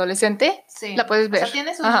o adolescente, sí, la puedes ver. O sea,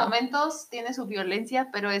 tiene sus momentos, tiene su violencia,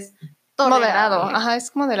 pero es moderado. Ajá,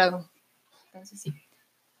 es moderado. Entonces sí.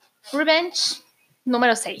 Revenge,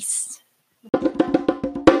 número 6.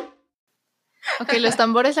 Ok, los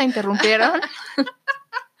tambores la interrumpieron.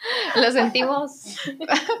 Lo sentimos.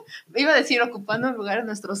 Iba a decir ocupando un lugar en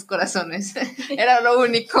nuestros corazones. Era lo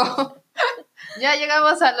único. Ya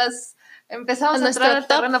llegamos empezamos a entrar al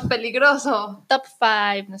terreno peligroso. Top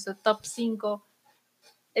 5, nuestro top 5.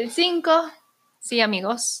 El 5, sí,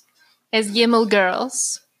 amigos, es Gilmore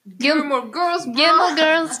Girls. Gilmore Girls, bro. Gilmore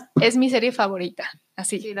Girls es mi serie favorita.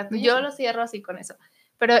 Así. Sí, yo lo cierro así con eso.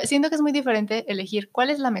 Pero siento que es muy diferente elegir cuál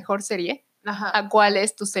es la mejor serie a cuál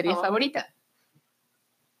es tu serie favorita.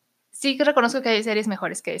 Sí que reconozco que hay series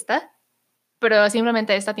mejores que esta, pero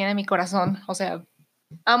simplemente esta tiene mi corazón. O sea,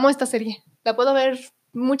 amo esta serie. La puedo ver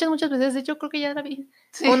muchas veces. De hecho, creo que ya la vi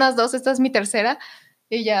unas 2. Esta es mi tercera.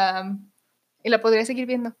 Y la podría seguir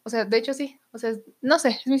viendo. O sea, de hecho sí. O sea, no sé,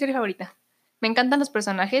 es mi serie favorita. Me encantan los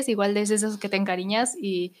personajes, igual de esos que te encariñas,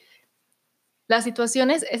 y las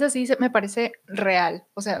situaciones, esa sí me parece real.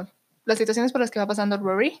 O sea, las situaciones por las que va pasando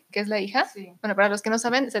Rory, que es la hija. Sí. Bueno, para los que no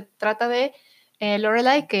saben, se trata de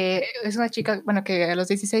Lorelai, que es una chica, bueno, que a los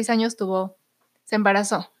 16 años se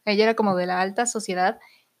embarazó. Ella era como de la alta sociedad.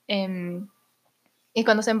 Y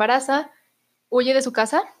cuando se embaraza, huye de su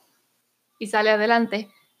casa y sale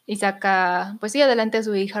adelante y saca, pues sí, adelante a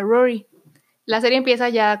su hija Rory. La serie empieza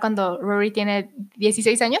ya cuando Rory tiene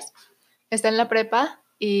 16 años, está en la prepa,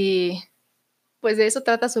 y pues de eso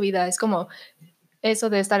trata su vida. Es como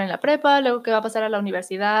eso de estar en la prepa, luego que va a pasar a la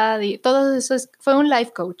universidad, y todo eso fue un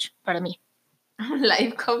life coach para mí. ¿Un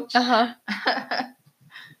life coach? Ajá.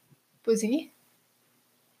 Pues sí.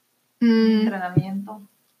 Entrenamiento.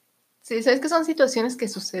 Sí, sabes que son situaciones que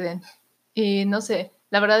suceden. Y no sé,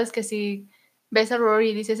 la verdad es que si ves a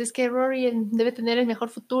Rory y dices, es que Rory debe tener el mejor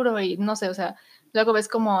futuro, y no sé, o sea, luego ves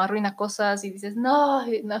cómo arruina cosas y dices, no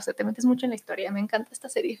sé, te metes mucho en la historia. Me encanta esta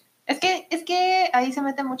serie. Es que ahí se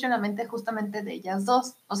mete mucho en la mente justamente de ellas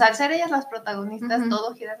dos. O sea, al ser ellas las protagonistas,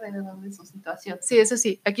 todo gira alrededor de su situación. Sí, eso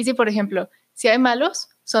sí. Aquí sí, por ejemplo, si hay malos,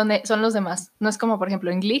 son los demás. No es como, por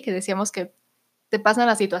ejemplo, en Glee, que decíamos que te pasan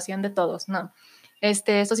la situación de todos, no.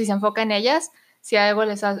 Esto sí se enfoca en ellas. Si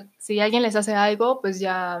alguien les hace algo, pues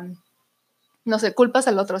ya, no sé, culpas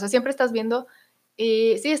al otro. O sea, siempre estás viendo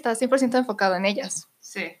y sí, estás 100% enfocado en ellas.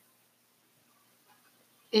 Sí.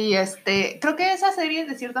 Y creo que esa serie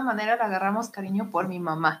de cierta manera la agarramos cariño por mi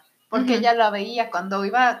mamá, porque ella la veía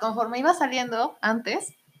conforme iba saliendo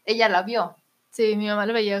antes, ella la vio. Sí, mi mamá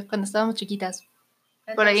la veía cuando estábamos chiquitas.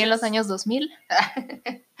 Entonces, por ahí en los años 2000.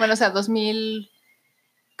 Bueno, o sea, 2000,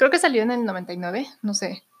 creo que salió en el 99, no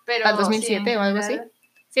sé, pero al 2007 o algo así.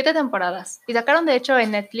 7 temporadas. Y sacaron, de hecho,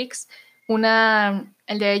 en Netflix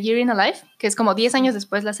el de Year in a Life, que es como 10 años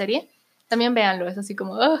después la serie. También véanlo, es así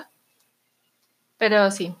como...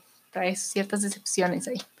 Pero sí, trae ciertas decepciones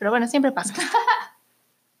ahí. Pero bueno, siempre pasa.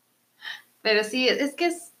 Pero sí, es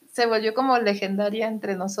que se volvió como legendaria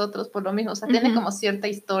entre nosotros por lo mismo. O sea, tiene como cierta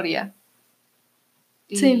historia.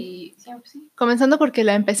 Y sí. Comenzando porque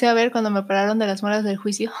la empecé a ver cuando me operaron de las muelas del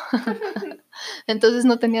juicio. Entonces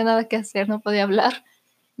no tenía nada que hacer, no podía hablar.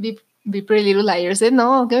 Vi Pretty Little Liars,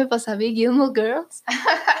 No, ¿qué me pasa? Vi Gilmore Girls.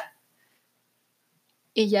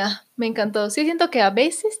 Y ya, me encantó. Sí, siento que a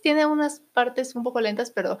veces tiene unas partes un poco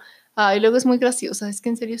lentas, pero luego es muy graciosa. Es que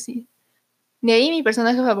en serio sí. De ahí mi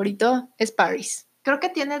personaje favorito es Paris. Creo que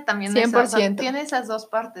tiene también 100%. Tiene esas dos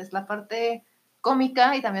partes, la parte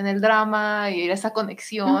cómica y también el drama y esa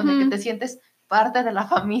conexión de que te sientes parte de la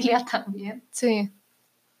familia también. Sí.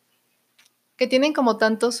 Que tienen como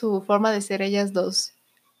tanto su forma de ser ellas dos.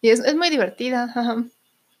 Y es muy divertida. Ajá.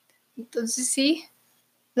 Entonces sí,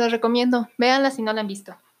 los recomiendo. Véanla si no la han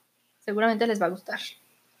visto. Seguramente les va a gustar.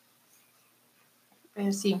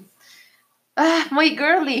 Pero sí. Muy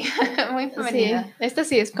girly, muy femenina. Sí, esta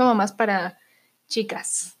sí es como más para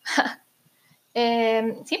chicas.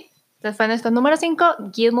 Sí. Entonces fue nuestro número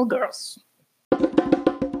 5, Gilmore Girls.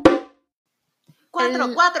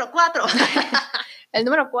 4. El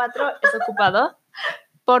número 4 es ocupado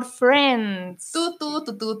por Friends.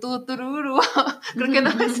 Tururu. Creo que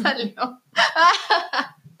no me salió.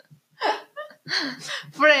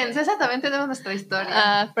 Friends, esa también tenemos nuestra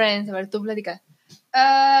historia. Friends, a ver, tú platica.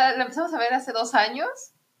 La empezamos a ver hace 2 años.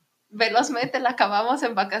 Velozmente la acabamos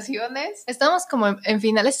en vacaciones. Estábamos como en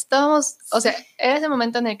finales, o sea, era ese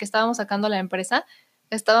momento en el que estábamos sacando la empresa,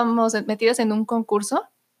 estábamos metidas en un concurso,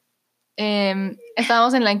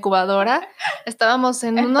 estábamos en la incubadora, estábamos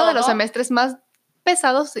en uno de los semestres más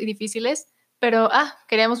pesados y difíciles, pero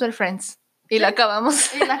queríamos ver Friends. Y la acabamos.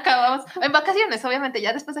 En vacaciones, obviamente,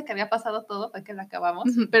 ya después de que había pasado todo fue que la acabamos.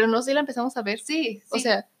 Pero no, sí la empezamos a ver. Sí. O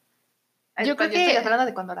sea, yo creo que... estoy hablando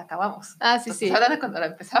de cuando la acabamos. Sí. Estoy hablando de cuando la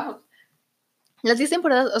empezamos. Las 10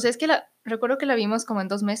 temporadas, o sea, es que recuerdo que la vimos como en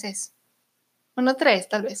 2 meses. Bueno, 3,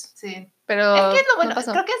 tal vez. Sí. Pero es que es lo bueno,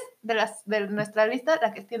 creo que es de nuestra lista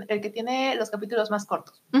el que tiene los capítulos más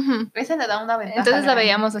cortos. Ese le da una ventaja. Entonces la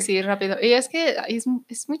veíamos así rápido. Y es que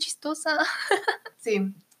es muy chistosa.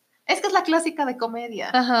 Sí. Es que es la clásica de comedia.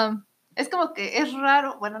 Ajá. Es como que es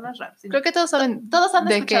raro. Bueno, no es raro. Creo que todos han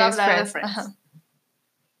escuchado hablar de Friends. Ajá.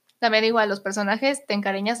 También igual, los personajes te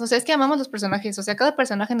encariñas. O sea, es que amamos los personajes. O sea, cada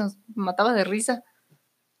personaje nos mataba de risa.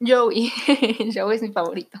 Joey. Joey es mi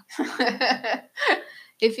favorito.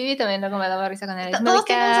 Y Phoebe también luego me daba risa con él. Todos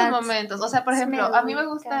tienen esos momentos. O sea, por ejemplo, a mí me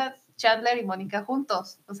gusta Chandler y Mónica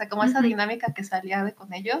juntos. O sea, como esa dinámica que salía de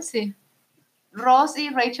con ellos. Sí. Ross y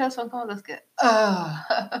Rachel son como los que...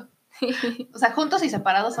 O sea, juntos y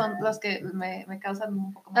separados son los que me causan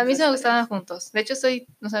un poco más. A mí se me gustaban juntos. De hecho, sí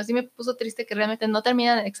me puso triste que realmente no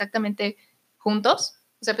terminan exactamente juntos.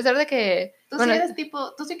 O sea, a pesar de que... Tú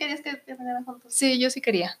sí querías que terminaran juntos. Sí, yo sí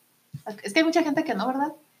quería. Es que hay mucha gente que no,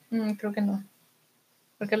 ¿verdad? Creo que no.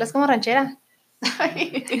 Porque él es como ranchera.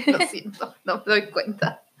 Lo siento, no me doy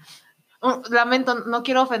cuenta. Lamento, no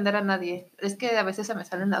quiero ofender a nadie. Es que a veces se me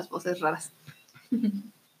salen las voces raras.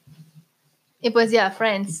 Y pues ya,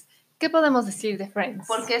 Friends. ¿Qué podemos decir de Friends?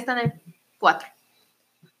 ¿Por qué está en el 4?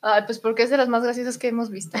 Pues porque es de las más graciosas que hemos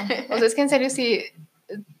visto. O sea, es que en serio sí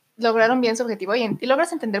lograron bien su objetivo y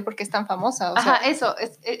logras entender por qué es tan famosa. O sea, eso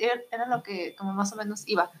era lo que como más o menos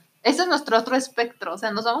iba. Ese es nuestro otro espectro. O sea,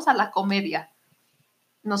 nos vamos a la comedia.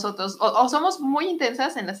 Nosotros, o somos muy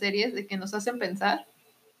intensas en las series de que nos hacen pensar.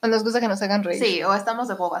 O nos gusta que nos hagan reír. Sí, o estamos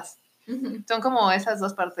de bobas. Son como esas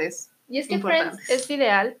dos partes. Y es que Friends es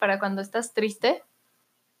ideal para cuando estás triste.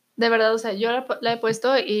 De verdad, o sea, yo la he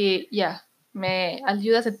puesto y ya, me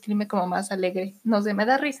ayuda a sentirme como más alegre. No sé, me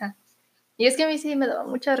da risa. Y es que a mí sí me daba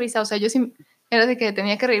mucha risa. O sea, yo sí era de que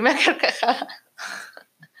tenía que reírme a carcajada.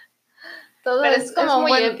 Todo pero es como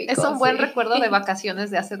muy épico. Es un buen recuerdo de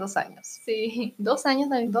vacaciones de hace 2 años. Sí, 2 años,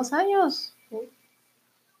 David. 2 años.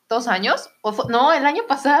 ¿2 años? No, el año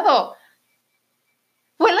pasado.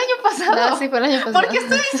 ¿Fue el año pasado? Sí, fue el año pasado. ¿Por qué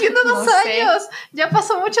estoy diciendo 2 años? Ya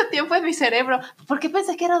pasó mucho tiempo en mi cerebro. ¿Por qué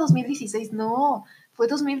pensé que era 2016? No, fue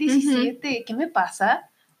 2017. ¿Qué me pasa?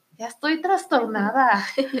 Ya estoy trastornada.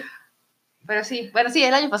 Pero sí, bueno, sí,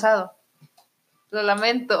 el año pasado. Lo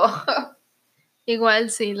lamento.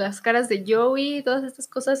 Igual, sí, las caras de Joey, todas estas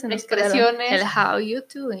cosas. Expresiones. El how you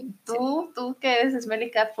doing. ¿Tú qué es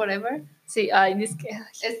Smelly Cat Forever? Sí, es que...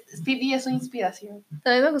 Phoebe es su inspiración.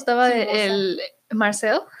 También me gustaba el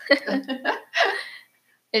Marcel.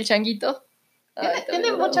 El changuito.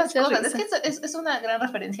 Tiene muchas cosas. Es que es una gran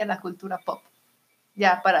referencia a la cultura pop.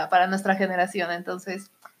 Ya, para nuestra generación. Entonces,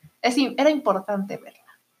 era importante verla.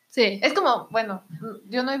 Sí. Es como, bueno,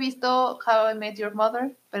 yo no he visto How I Met Your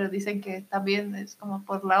Mother, pero dicen que también es como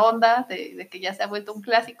por la onda de que ya se ha vuelto un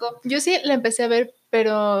clásico. Yo sí la empecé a ver,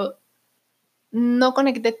 pero no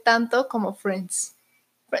conecté tanto como Friends.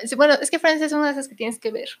 Bueno, es que Friends es una de esas que tienes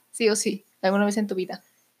que ver, sí o sí, alguna vez en tu vida.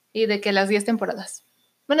 Y de que las 10 temporadas.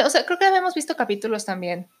 Bueno, o sea, creo que habíamos visto capítulos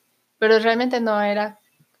también, pero realmente no era...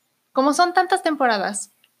 Como son tantas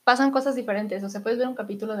temporadas, pasan cosas diferentes. O sea, puedes ver un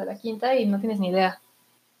capítulo de la 5ª y no tienes ni idea.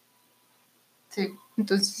 Sí.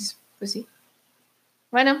 Entonces, pues sí.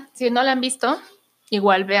 Bueno, si no la han visto,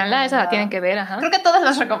 igual véanla, esa la tienen que ver, ajá. Creo que todas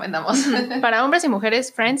las recomendamos. Para hombres y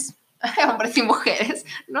mujeres, Friends. Hombres y mujeres,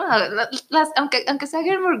 ¿no? Aunque sea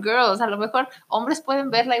Gilmore Girls, a lo mejor hombres pueden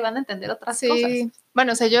verla y van a entender otras cosas.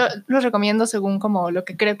 Bueno, o sea, yo los recomiendo según como lo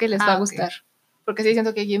que creo que les va a gustar. Porque sí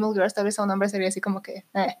siento que Gilmore Girls tal vez a un hombre sería así como que...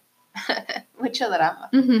 Mucho drama.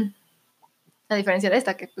 A diferencia de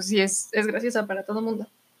esta, que pues sí es graciosa para todo el mundo.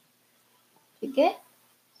 ¿Y qué?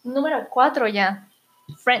 Número 4 ya.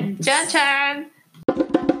 Friends. ¡Chan, chan!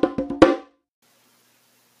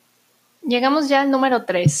 Llegamos ya al número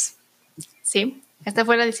 3. ¿Sí? Esta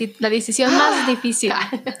fue la decisión más difícil.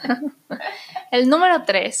 El número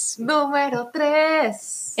 3. Número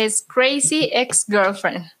 3. Es Crazy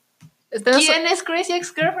Ex-Girlfriend. ¿Quién es Crazy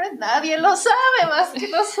Ex-Girlfriend? Nadie lo sabe más que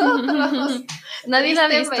nosotros. Nadie la ha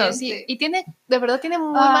visto, sí. Y de verdad tiene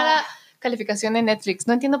muy mala calificación en Netflix.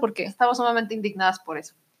 No entiendo por qué. Estamos sumamente indignadas por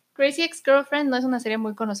eso. Crazy Ex-Girlfriend no es una serie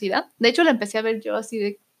muy conocida. De hecho, la empecé a ver yo así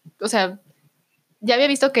de... O sea, ya había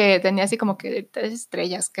visto que tenía así como que 3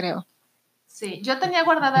 estrellas, creo. Sí, yo tenía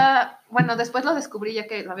guardada... Bueno, después lo descubrí ya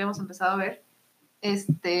que lo habíamos empezado a ver.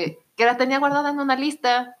 Que la tenía guardada en una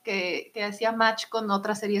lista que hacía match con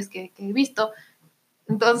otras series que he visto.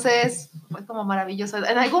 Entonces, fue como maravilloso.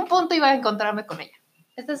 En algún punto iba a encontrarme con ella.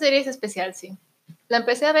 Esta serie es especial, sí. La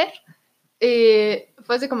empecé a ver.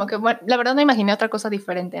 Fue así como que, bueno, la verdad no imaginé otra cosa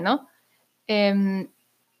diferente, ¿no? Y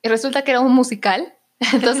resulta que era un musical.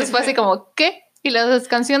 Entonces fue así como, ¿qué? Y las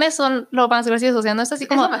canciones son lo más gracioso. O sea, no es así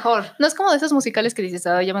como... Es lo mejor. No es como de esos musicales que dices,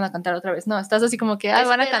 ya van a cantar otra vez. No, estás así como que,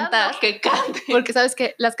 van a cantar. Que cante. Porque sabes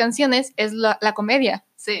que las canciones es la comedia.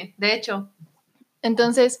 Sí, de hecho.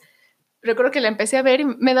 Entonces, recuerdo que la empecé a ver y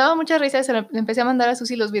me daba mucha risa y le empecé a mandar a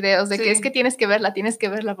Susy los videos de que es que tienes que verla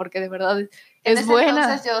porque de verdad es buena.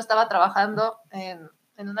 Entonces yo estaba trabajando en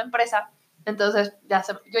una empresa, entonces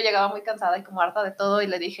yo llegaba muy cansada y como harta de todo y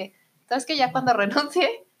le dije, ¿sabes qué? Ya cuando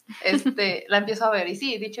renuncie, la empiezo a ver. Y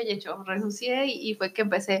sí, dicho y hecho, renuncié y fue que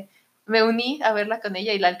me uní a verla con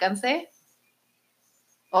ella y la alcancé.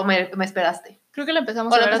 ¿O me esperaste? Creo que la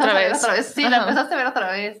empezamos a ver otra vez. Sí, la empezaste a ver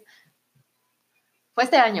otra vez. Fue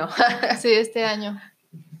este año. Sí, este año.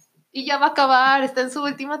 Y ya va a acabar, está en su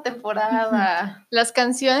última temporada. Las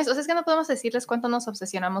canciones, o sea, es que no podemos decirles cuánto nos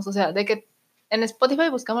obsesionamos, o sea, de que en Spotify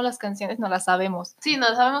buscamos las canciones, no las sabemos. Sí, no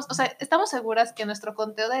las sabemos, o sea, estamos seguras que nuestro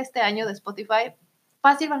conteo de este año de Spotify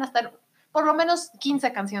fácil van a estar por lo menos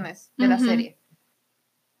 15 canciones de la serie.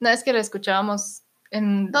 No, es que lo escuchábamos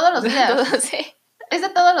en... Todos los días. Sí. Es de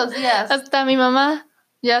todos los días. Hasta mi mamá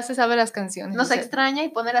ya se sabe las canciones. Nos extraña y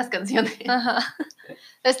pone las canciones. Ajá.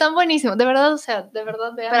 Están buenísimos, de verdad, o sea, de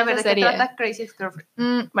verdad vean. Pero a ver, ¿de qué trata Crazy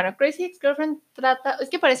Ex-Girlfriend? Bueno, Crazy Ex-Girlfriend es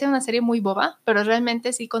que parece una serie muy boba, pero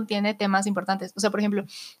realmente sí contiene temas importantes. O sea, por ejemplo,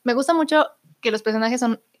 me gusta mucho que los personajes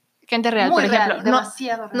son gente real, muy por ejemplo. Real,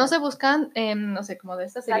 demasiado real. No se buscan, no sé, como de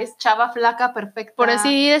estas series. La chava flaca, perfecta. Por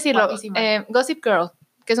así decirlo, Gossip Girl,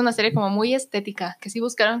 que es una serie como muy estética, que sí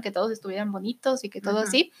buscaron que todos estuvieran bonitos y que todo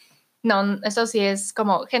así. No, eso sí es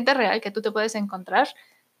como gente real que tú te puedes encontrar.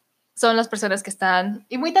 Son las personas que están...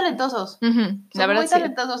 Y muy talentosos. Son la verdad, muy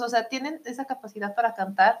talentosos, o sea, tienen esa capacidad para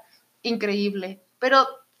cantar increíble, pero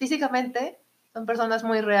físicamente son personas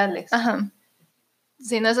muy reales. Ajá.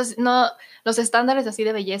 Sí, no, los estándares así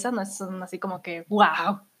de belleza no son así como que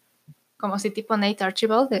wow. Como si tipo Nate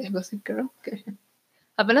Archibald de Gossip Girl. Que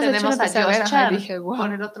apenas tenemos a Josh Chan, dije, wow,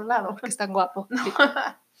 por el otro lado. Porque es tan guapo. No. Sí.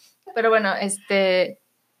 Pero bueno,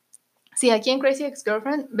 sí, aquí en Crazy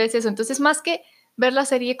Ex-Girlfriend ves eso. Entonces, más que ver la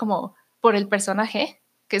serie como por el personaje,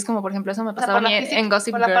 que es como, por ejemplo, eso me pasaba a mí en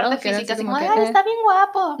Gossip Girl. Por la parte física, así como, ay, está bien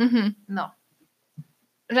guapo. No.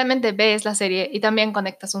 Realmente ves la serie y también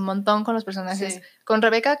conectas un montón con los personajes. Sí. Con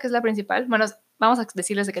Rebeca, que es la principal. Bueno, vamos a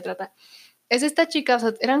decirles de qué trata. Es esta chica, o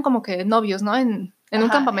sea, eran como que novios, ¿no? En un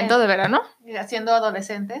campamento de verano. Siendo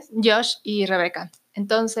adolescentes. Josh y Rebeca.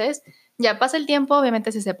 Entonces, ya pasa el tiempo,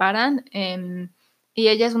 obviamente se separan. Y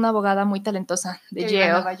ella es una abogada muy talentosa de Yale.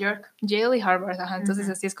 En Nueva York. Yale y Harvard, ajá. Entonces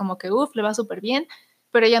así es como que, le va súper bien,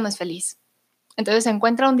 pero ella no es feliz. Entonces se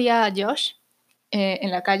encuentra un día a Josh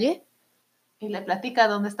en la calle. Y le platica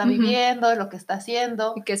dónde está viviendo, lo que está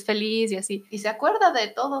haciendo. Y que es feliz y así. Y se acuerda de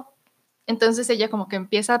todo. Entonces ella como que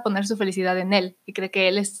empieza a poner su felicidad en él y cree que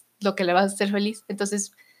él es lo que le va a hacer feliz.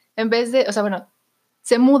 Entonces, en vez de, o sea, bueno,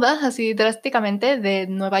 se muda así drásticamente de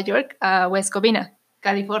Nueva York a West Covina,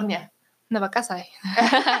 California. Nueva casa.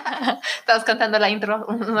 Estabas cantando la intro,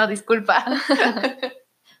 una disculpa.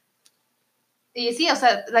 Y sí, o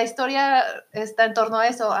sea, la historia está en torno a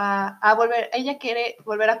eso, a volver, ella quiere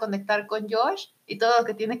volver a conectar con Josh y todo lo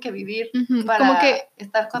que tiene que vivir para como que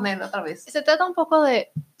estar con él otra vez. Se trata un poco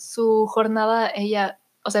de su jornada, ella,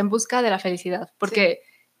 o sea, en busca de la felicidad, porque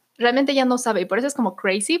realmente ella no sabe, y por eso es como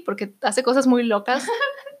crazy, porque hace cosas muy locas,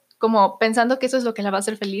 como pensando que eso es lo que la va a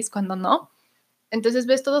hacer feliz cuando no. Entonces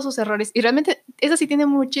ves todos sus errores y realmente esa sí tiene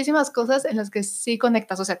muchísimas cosas en las que sí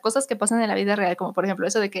conectas, o sea, cosas que pasan en la vida real, como por ejemplo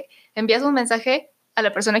eso de que envías un mensaje a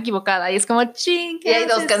la persona equivocada y es como ching. Y hay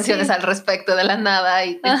 2 canciones al respecto de la nada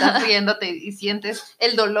y te estás riéndote y sientes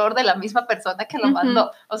el dolor de la misma persona que lo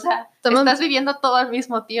mandó. O sea, estás viviendo todo al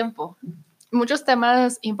mismo tiempo. Muchos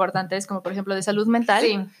temas importantes, como por ejemplo de salud mental.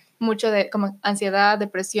 Sí. Mucho de como ansiedad,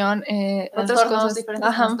 depresión, otras cosas.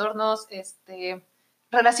 Diferentes trastornos,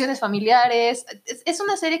 relaciones familiares. Es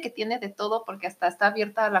una serie que tiene de todo porque hasta está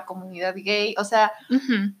abierta a la comunidad gay, o sea,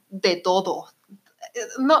 de todo.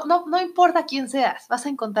 No importa quién seas, vas a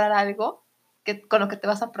encontrar algo con lo que te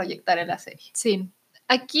vas a proyectar en la serie. Sí.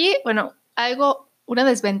 Aquí, bueno, una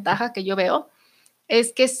desventaja que yo veo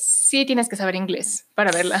es que sí tienes que saber inglés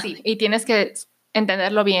para verla. Sí. Y tienes que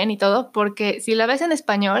entenderlo bien y todo, porque si la ves en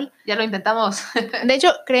español... Ya lo intentamos. De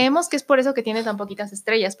hecho, creemos que es por eso que tiene tan poquitas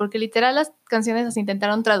estrellas, porque literal las canciones las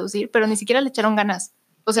intentaron traducir, pero ni siquiera le echaron ganas.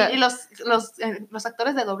 O sea, y los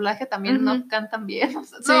actores de doblaje también no cantan bien. O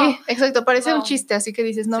sea, sí, exacto, parece un chiste, así que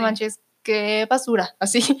dices, no manches, qué basura,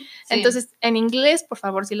 así. Sí. Entonces, en inglés, por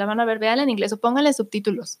favor, si la van a ver, véanla en inglés o pónganle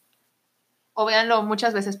subtítulos. O véanlo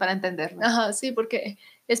muchas veces para entenderlo. Ajá, sí, porque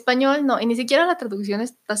español no, y ni siquiera la traducción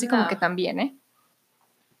es así como que tan bien, ¿eh?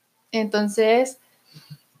 Entonces,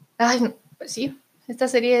 ay, pues sí, esta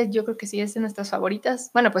serie yo creo que sí es de nuestras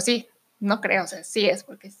favoritas. Bueno, pues sí, no creo, o sea, sí es,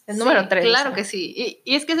 porque es el número 3. Claro, o sea. Que sí.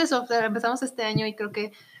 Y es que es eso, o sea, empezamos este año y creo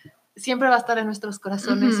que siempre va a estar en nuestros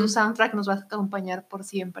corazones. Su soundtrack nos va a acompañar por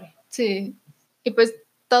siempre. Sí. Y pues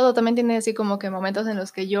todo también tiene así como que momentos en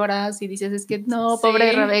los que lloras y dices, es que no,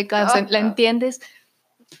 pobre Rebeca, o sea, la entiendes.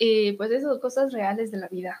 Y pues eso, cosas reales de la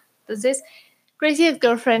vida. Entonces, Crazy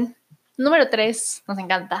Ex-Girlfriend, número 3, nos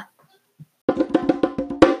encanta.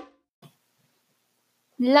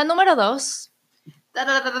 La número 2.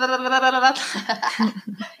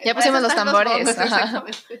 Ya pusimos los tambores.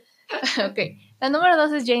 Exactamente. Ok. La número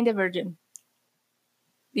 2 es Jane the Virgin.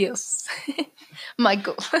 Dios.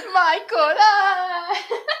 Michael.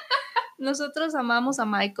 Nosotros amamos a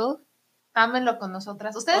Michael. Ámenlo con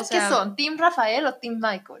nosotras. ¿Ustedes qué son? ¿Team Rafael o Team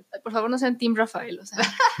Michael? Por favor, no sean Team Rafael. O sea,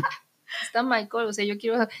 está Michael. O sea,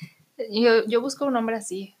 yo busco un hombre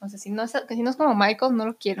así. O sea, si no es como Michael, no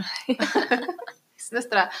lo quiero. Es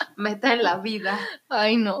nuestra meta en la vida.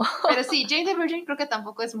 Ay, no. Pero sí, Jane the Virgin creo que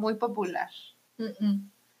tampoco es muy popular.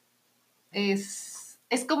 Es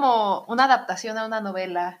como una adaptación a una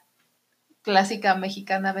novela clásica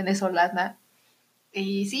mexicana, venezolana.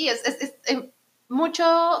 Y sí, es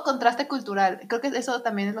mucho contraste cultural. Creo que eso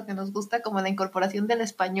también es lo que nos gusta, como la incorporación del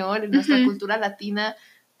español en nuestra cultura latina.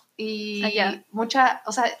 Y mucha,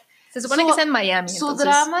 o sea... Se supone que es en Miami. Su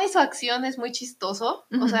drama y su acción es muy chistoso.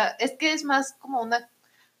 O sea, es que es más como una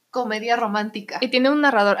comedia romántica. Y tiene un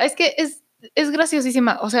narrador. Es que es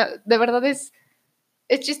graciosísima. O sea, de verdad es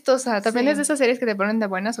chistosa. También es de esas series que te ponen de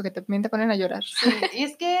buenas o que también te ponen a llorar. Sí, y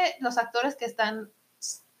es que los actores que están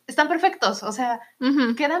perfectos. O sea,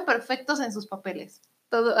 quedan perfectos en sus papeles.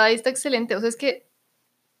 Todo, ahí está excelente. O sea, es que...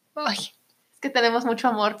 Ay. Es que tenemos mucho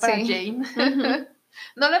amor para Jane.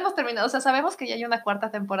 No la hemos terminado, o sea, sabemos que ya hay una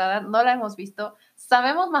 4ª temporada, no la hemos visto,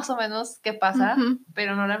 sabemos más o menos qué pasa,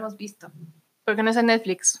 pero no la hemos visto. Porque no es en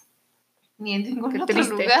Netflix. Ni en ningún otro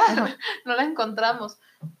lugar, no la encontramos.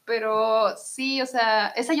 Pero sí, o sea,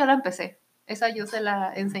 esa yo la empecé, esa yo se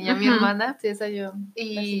la enseñé a mi hermana. Sí, esa yo.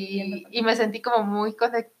 Y me sentí como muy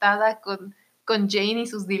conectada con Jane y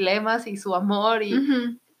sus dilemas y su amor, y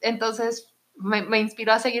entonces... Me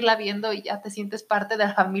inspiró a seguirla viendo y ya te sientes parte de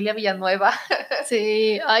la familia Villanueva.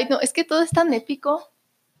 Sí, ay no, es que todo es tan épico.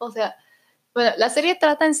 O sea, bueno, la serie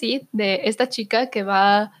trata en sí de esta chica que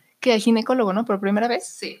va al ginecólogo, ¿no? Por primera vez.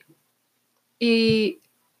 Sí. Y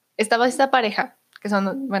estaba esta pareja, que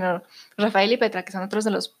son, bueno, Rafael y Petra, que son otros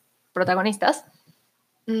de los protagonistas.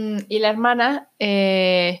 Y la hermana,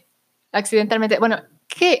 accidentalmente, bueno,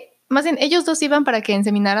 que más bien ellos dos iban para que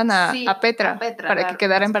inseminaran a Petra, para que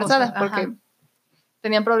quedara embarazada, porque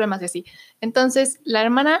tenían problemas y así. Entonces, la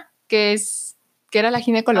hermana, que era la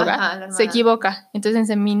ginecóloga, se equivoca. Entonces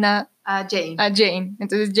insemina a Jane.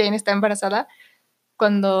 Entonces Jane está embarazada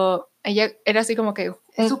cuando ella era así como que...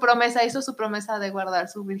 hizo su promesa de guardar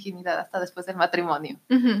su virginidad hasta después del matrimonio.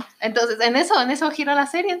 Entonces, en eso gira la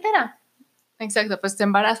serie entera. Exacto, pues se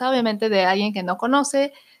embaraza obviamente de alguien que no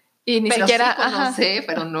conoce y ni siquiera... Sí conoce,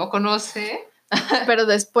 pero no conoce. Pero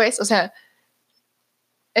después, o sea...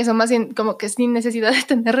 Eso, más bien, como que sin necesidad de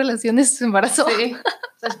tener relaciones, se embarazó. Sí.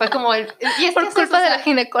 O sea, fue como y es por culpa de la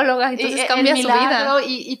ginecóloga, entonces cambia su vida.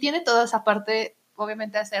 Y tiene toda esa parte,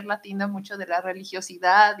 obviamente, de ser latina, mucho de la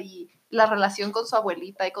religiosidad y la relación con su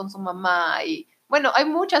abuelita y con su mamá. Y bueno, hay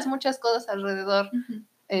muchas cosas alrededor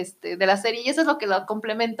de la serie, y eso es lo que la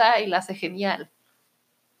complementa y la hace genial.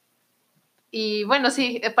 Y bueno,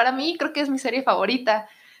 sí, para mí creo que es mi serie favorita.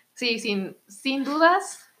 Sí, sin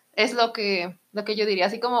dudas, es lo que yo diría.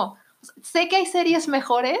 Así como, sé que hay series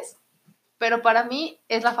mejores, pero para mí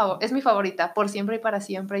es mi favorita, por siempre y para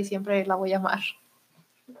siempre, y siempre la voy a amar.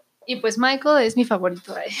 Y pues Michael es mi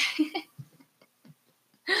favorito.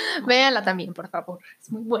 Véanla también, por favor.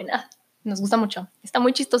 Es muy buena. Nos gusta mucho. Está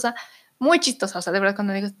muy chistosa. muy chistosa, o sea, de verdad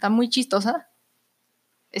cuando digo está muy chistosa.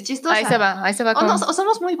 Es chistosa. Ahí se va. O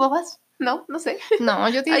somos muy bobas, no sé. No,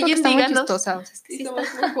 yo digo que está muy chistosa. O sea, es que sí somos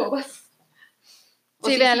está... muy bobas.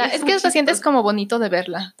 Sí, véanla. Es que se sientes como bonito de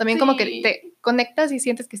verla. También como que te conectas y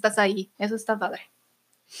sientes que estás ahí. Eso está padre.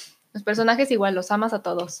 Los personajes igual, los amas a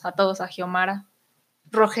todos, a Giomara,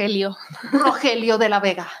 Rogelio de la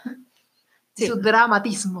Vega. Sí. Su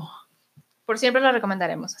dramatismo. Por siempre la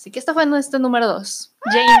recomendaremos. Así que esto fue nuestro número 2.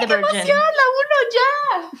 Jane the Virgin. ¡Qué emoción! ¡La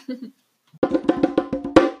 1 ya!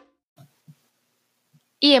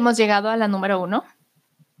 Y hemos llegado a la número 1.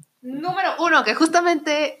 Número 1, que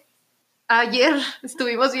justamente ayer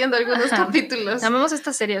estuvimos viendo algunos capítulos. Amamos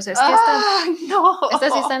esta serie, o sea, es que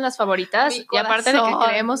estas sí están en las favoritas. Y aparte de que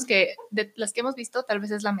creemos que de las que hemos visto, tal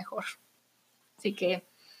vez es la mejor. Así que,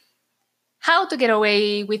 How to Get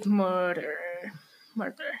Away with Murder.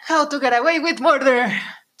 How to Get Away with Murder.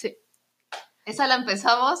 Sí. Esa la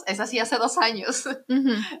empezamos, esa sí hace 2 años.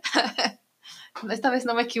 Esta vez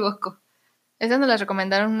no me equivoco. Esa nos la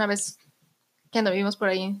recomendaron una vez que anduvimos por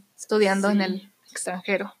ahí estudiando en el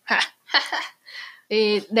extranjero.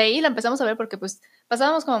 Y de ahí la empezamos a ver porque pues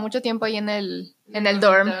pasábamos como mucho tiempo ahí en el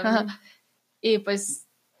dorm. Y pues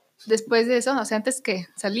después de eso, o sea, antes que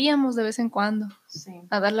salíamos de vez en cuando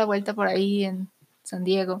a dar la vuelta por ahí en San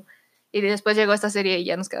Diego. Y después llegó esta serie y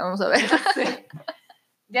ya nos quedamos a ver. Sí.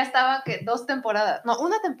 Ya estaba, ¿qué? 2 temporadas. No,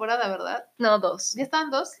 1 temporada, ¿verdad? No, 2. ¿Ya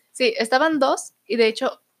estaban 2? Sí, estaban 2 y de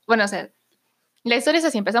hecho, bueno, o sea, la historia es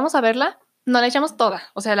así, empezamos a verla, nos la echamos toda,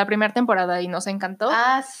 o sea, la primera temporada y nos encantó.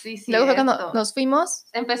 Ah, sí. Luego fue cuando nos fuimos.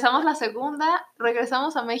 Empezamos la segunda,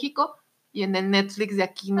 regresamos a México y en el Netflix de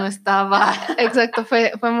aquí no estaba. Exacto,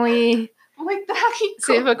 fue muy... Muy trágico.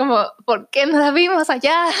 Sí, fue como, ¿por qué no la vimos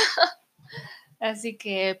allá? Así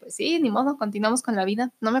que, pues sí, ni modo, continuamos con la vida.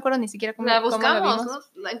 No me acuerdo ni siquiera cómo la buscamos, cómo la vimos.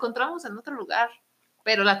 ¿no? La encontramos en otro lugar,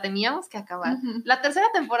 pero la teníamos que acabar. La tercera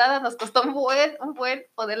temporada nos costó un buen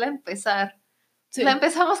poderla empezar. Sí. La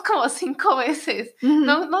empezamos como 5 veces.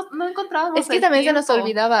 No encontrábamos. Es que también se nos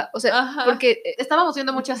olvidaba, o sea, porque estábamos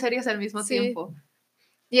viendo muchas series al mismo tiempo.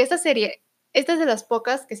 Y esta serie, esta es de las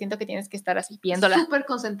pocas que siento que tienes que estar así viéndola. Súper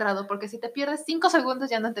concentrado, porque si te pierdes 5 segundos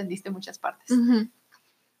ya no entendiste muchas partes.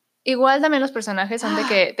 Igual también los personajes son de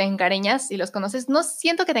que te encariñas y los conoces. No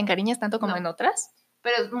siento que te encariñas tanto como en otras.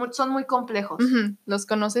 Pero son muy complejos. Los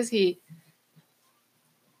conoces y...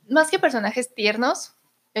 Más que personajes tiernos,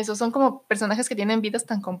 esos son como personajes que tienen vidas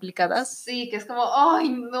tan complicadas. Sí, que es como, ¡ay,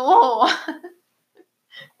 no!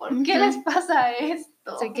 ¿Por qué les pasa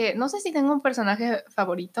esto? Así que no sé si tengo un personaje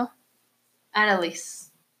favorito.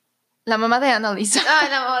 Annalise. La mamá de Annalise.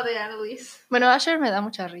 La mamá de Annalise. Bueno, Asher me da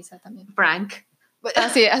mucha risa también. Frank.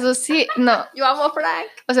 Sí, eso sí, no. Yo amo a Frank.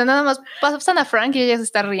 O sea, nada más pasan a Frank y ella se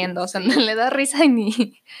está riendo. O sea, no le da risa y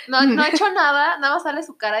ni... No ha hecho nada más sale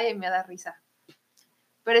su cara y me da risa.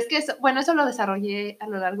 Pero es que eso lo desarrollé a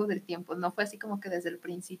lo largo del tiempo, no fue así como que desde el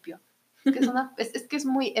principio. Es que es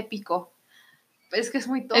muy épico. Es que es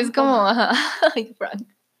muy tonto. Es como, ay, Frank.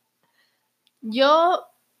 Yo,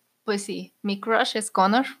 pues sí, mi crush es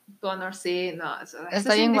Connor. Connor, sí, no.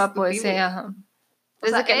 Está bien guapo ese,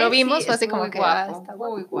 Desde que lo vimos fue así como que guapo, está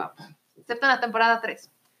muy guapo. Excepto en la temporada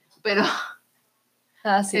 3. Pero...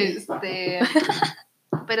 sí.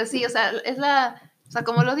 Pero sí, o sea, o sea,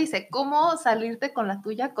 como lo dice, cómo salirte con la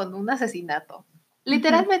tuya con un asesinato.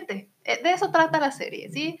 Literalmente, de eso trata la serie,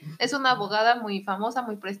 ¿sí? Es una abogada muy famosa,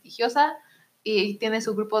 muy prestigiosa y tiene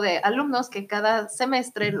su grupo de alumnos que cada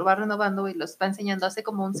semestre lo va renovando y los va enseñando, hace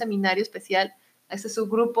como un seminario especial. Ese es su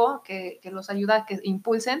grupo que los ayuda a que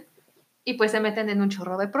impulsen y pues se meten en un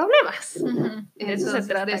chorro de problemas. De eso se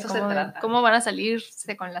trata. ¿Cómo van a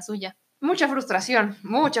salirse con la suya? Mucha frustración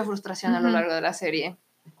a lo largo de la serie.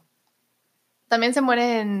 También se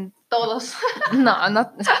mueren todos. No,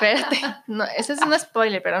 espérate. No, ese es un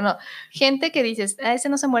spoiler, pero no. Gente que dices, ese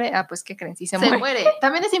no se muere. Pues, ¿qué creen? Sí se muere.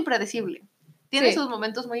 También es impredecible. Tiene sus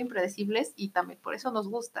momentos muy impredecibles y también por eso nos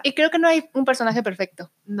gusta. Y creo que no hay un personaje perfecto.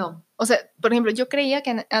 No. O sea, por ejemplo, yo creía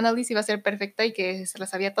que Annalise iba a ser perfecta y que se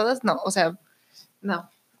las sabía todas. No, o sea... No.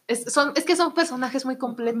 Es que son personajes muy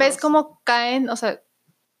completos. ¿Ves cómo caen? O sea,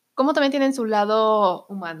 cómo también tienen su lado...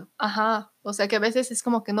 humano. O sea, que a veces es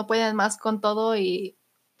como que no pueden más con todo y...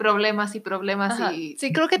 problemas y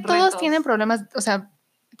sí, creo que todos tienen problemas, o sea,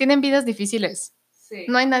 tienen vidas difíciles. Sí.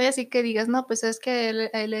 No hay nadie así que digas, no, pues es que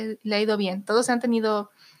él le ha ido bien. Todos han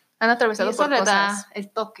atravesado por cosas. Y eso le da el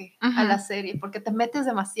toque a la serie, porque te metes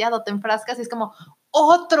demasiado, te enfrascas y es como,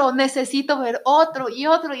 necesito ver otro, y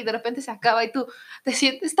de repente se acaba y tú te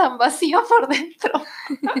sientes tan vacío por dentro.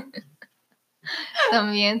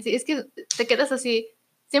 También, sí, es que te quedas así,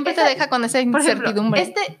 siempre te deja con esa incertidumbre.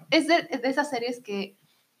 Por ejemplo, es de esas series que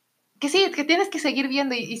que sí, que tienes que seguir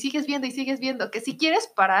viendo y sigues viendo y sigues viendo, que si quieres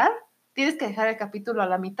parar, tienes que dejar el capítulo a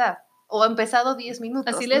la mitad o empezado 10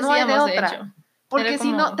 minutos. Así le no hay de decíamos, de otra. hecho. Porque Era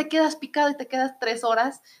si no, como- te quedas picado y te quedas 3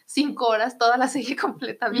 horas, 5 horas, toda la serie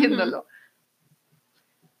completa viéndolo.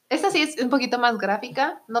 Esta sí es un poquito más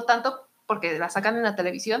gráfica, no tanto porque la sacan en la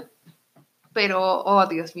televisión, pero, oh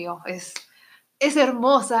Dios mío, es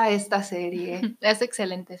hermosa esta serie. Es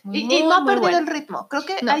excelente, es muy, Y no ha muy perdido buena. el ritmo. Creo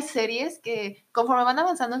que No. hay series que conforme van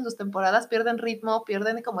avanzando en sus temporadas pierden ritmo,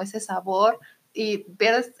 pierden como ese sabor y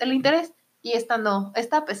pierdes el interés. Y esta no.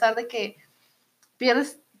 Esta, a pesar de que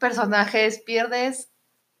pierdes personajes, pierdes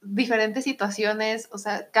diferentes situaciones, o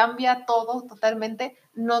sea, cambia todo totalmente,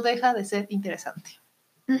 no deja de ser interesante.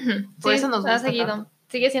 Por Sí, eso nos ha gusta seguido. tanto.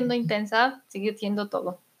 Sigue siendo intensa, sigue siendo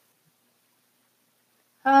todo.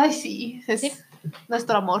 Ay, sí, es Sí.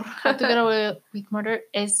 nuestro amor. How to Get Away with Murder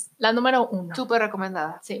es la número 1. Súper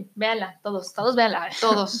recomendada. Sí, véanla, todos véanla.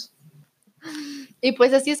 Todos. Y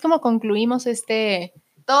pues así es como concluimos este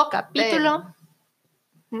Top capítulo.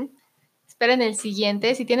 Esperen el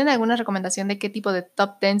siguiente. Si tienen alguna recomendación de qué tipo de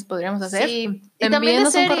top 10 podríamos hacer, Sí, y también de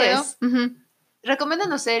envíenos un correo. series.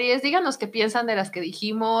 Recomiéndanos series, díganos qué piensan de las que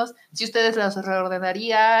dijimos, si ustedes las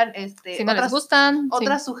reordenarían, Si no les gustan.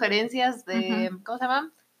 otras sugerencias de, ¿cómo se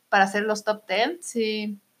llaman? Para hacer los top 10.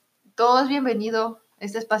 Sí. Todo es bienvenido.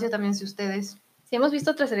 Este espacio también si ustedes. Sí, hemos visto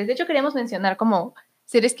otras series. De hecho, queríamos mencionar como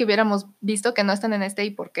series que hubiéramos visto que no están en este y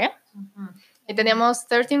por qué. Y teníamos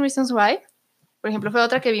 13 Reasons Why. Por ejemplo, fue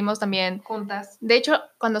otra que vimos también. Juntas. De hecho,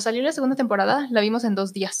 cuando salió la segunda temporada, la vimos en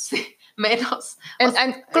 2 días. Menos.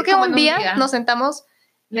 Creo que un día nos sentamos,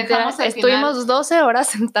 literal, estuvimos final. 12 horas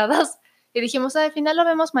sentadas y dijimos, al final lo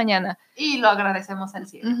vemos mañana. Y lo agradecemos al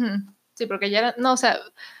cielo. Sí, porque ya era, no, o sea...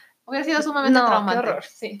 Hubiera sido sumamente traumante. Qué horror,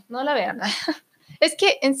 sí, no la vean. Es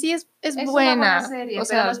que en sí es buena. Una buena serie, o pero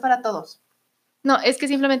sea, no es para todos. No, es que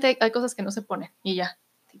simplemente hay cosas que no se ponen y ya.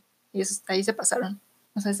 Y eso, ahí se pasaron.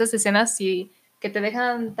 O sea, estas escenas sí que te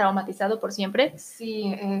dejan traumatizado por siempre.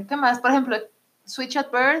 Sí, ¿qué más? Por ejemplo, Switch at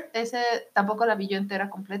Birth, ese tampoco la vi yo entera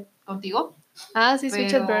contigo. Ah, sí,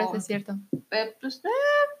 Switch at Birth, es cierto. Pues,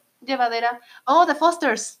 llevadera. Oh, The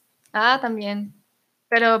Fosters. Ah, también.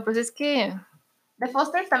 Pero pues es que... The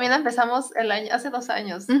Fosters también la empezamos hace 2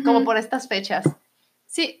 años, como por estas fechas.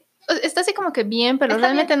 Sí, está así como que bien, pero Está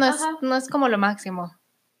realmente bien, no es como lo máximo.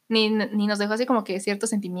 Ni nos dejó así como que cierto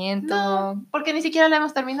sentimiento. No, porque ni siquiera la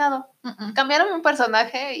hemos terminado. Cambiaron un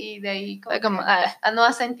personaje y de ahí a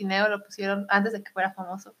Noah Centineo lo pusieron antes de que fuera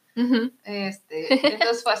famoso.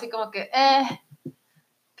 Entonces fue así como que,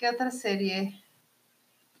 ¿qué otra serie?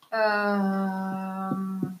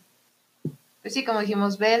 Pues sí, como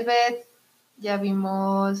dijimos, Velvet, ya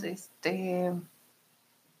vimos,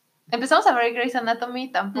 empezamos a ver Grey's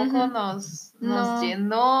Anatomy, tampoco nos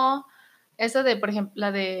llenó. Esa de, por ejemplo,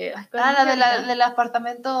 la de... del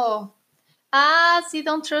apartamento. Ah, sí,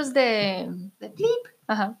 Don't Trust de Flip.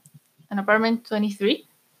 Ajá. An Apartment 23.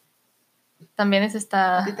 También es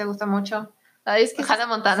esta... ¿A ti te gusta mucho? Es que Hannah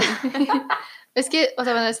Montana. Es que, o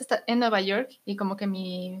sea, bueno, esta está en Nueva York y como que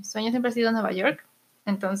mi sueño siempre ha sido Nueva York.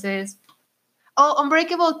 Entonces...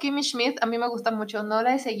 Unbreakable Kimmy Schmidt, a mí me gusta mucho. No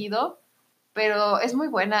la he seguido, pero es muy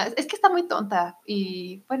buena. Es que está muy tonta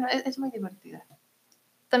y, bueno, es muy divertida.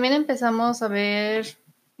 También empezamos a ver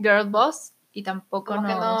Girl Boss y tampoco como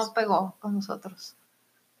que no pegó con nosotros.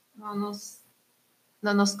 No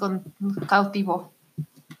nos cautivó.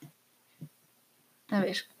 A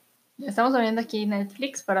ver, estamos abriendo aquí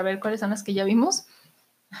Netflix para ver cuáles son las que ya vimos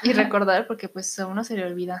y recordar porque pues a uno se le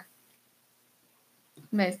olvida.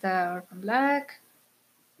 Está Orphan Black.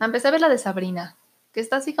 Empecé a ver la de Sabrina, que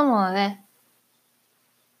está así como de...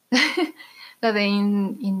 la de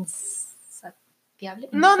Insatiable.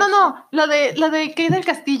 No. La de Kate del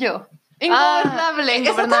Castillo. Ingobernable.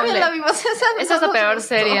 Esa también la vimos. Esa es la peor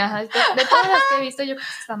serie. De todas las que he visto, yo creo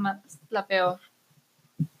que esa es la peor.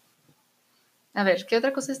 A ver, ¿qué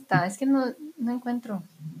otra cosa está? Es que no encuentro.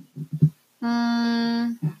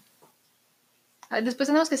 Después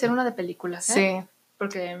tenemos que hacer una de películas, ¿eh? Sí.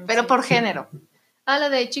 Pero por género. La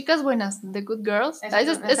de Chicas Buenas, The Good Girls. Esa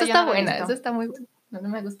está buena, esa está muy buena. No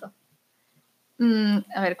me gustó.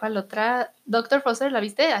 A ver, ¿cuál otra? Doctor Foster, ¿la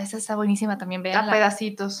viste? Esa está buenísima también, véanla. A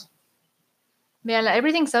pedacitos. Véanla.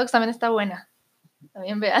 Everything Sucks también está buena.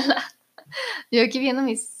 También véanla. Yo aquí viendo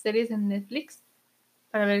mis series en Netflix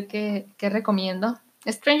para ver qué recomiendo.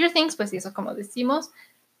 Stranger Things, pues sí, eso como decimos.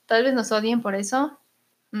 Tal vez nos odien por eso.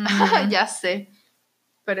 Ya sé.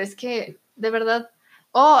 Pero es que, de verdad...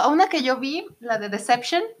 una que yo vi, la de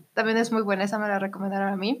Deception, también es muy buena, esa me la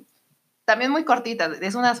recomendaron a mí. También muy cortita,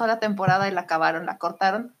 es una sola temporada y la acabaron, la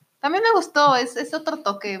cortaron, También me gustó, es otro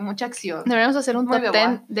toque, mucha acción. Deberíamos hacer un Muy top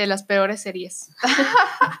 10 de las peores series.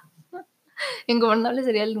 Ingobernable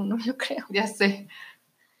sería el 1, yo creo. Ya sé.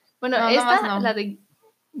 Bueno, No, esta, nomás no. la de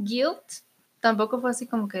Guilt, tampoco fue así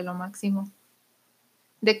como que lo máximo.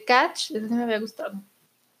 The Catch, esa sí me había gustado.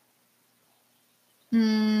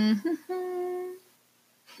 Va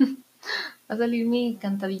a salir mi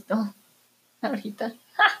cantadito ahorita.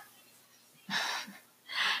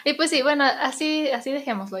 Y pues sí, bueno, así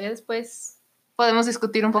dejémoslo. Ya después Podemos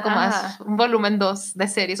discutir un poco más, un volumen 2 de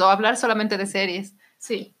series, o hablar solamente de series.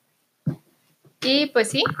 Sí. Y pues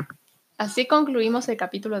sí, así concluimos el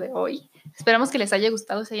capítulo de hoy. Esperamos que les haya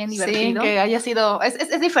gustado, se hayan divertido. Sí, que haya sido,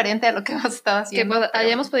 es diferente a lo que hemos estado haciendo. Que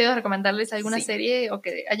hayamos podido recomendarles alguna Sí. serie o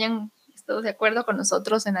que hayan estado de acuerdo con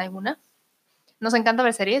nosotros en alguna. Nos encanta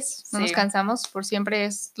ver series, no nos cansamos, por siempre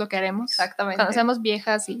es lo que haremos. Exactamente. Cuando seamos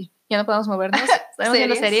viejas y ya no podamos movernos, estaremos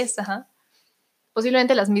viendo series, ajá.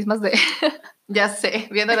 Posiblemente las mismas de... Ya sé,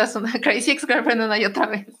 viéndolas una Crazy Ex-Girlfriend una y otra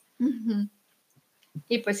vez.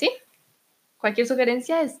 Y pues sí, cualquier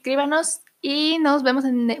sugerencia, escríbanos y nos vemos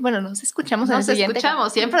nos escuchamos en el siguiente escuchamos, capítulo.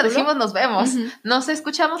 siempre decimos nos vemos. Nos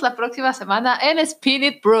escuchamos la próxima semana en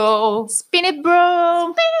Spinitbro.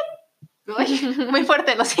 Spinitbro. Muy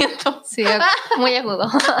fuerte, lo siento. Sí, muy agudo.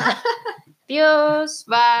 Adiós.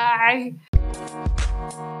 Bye.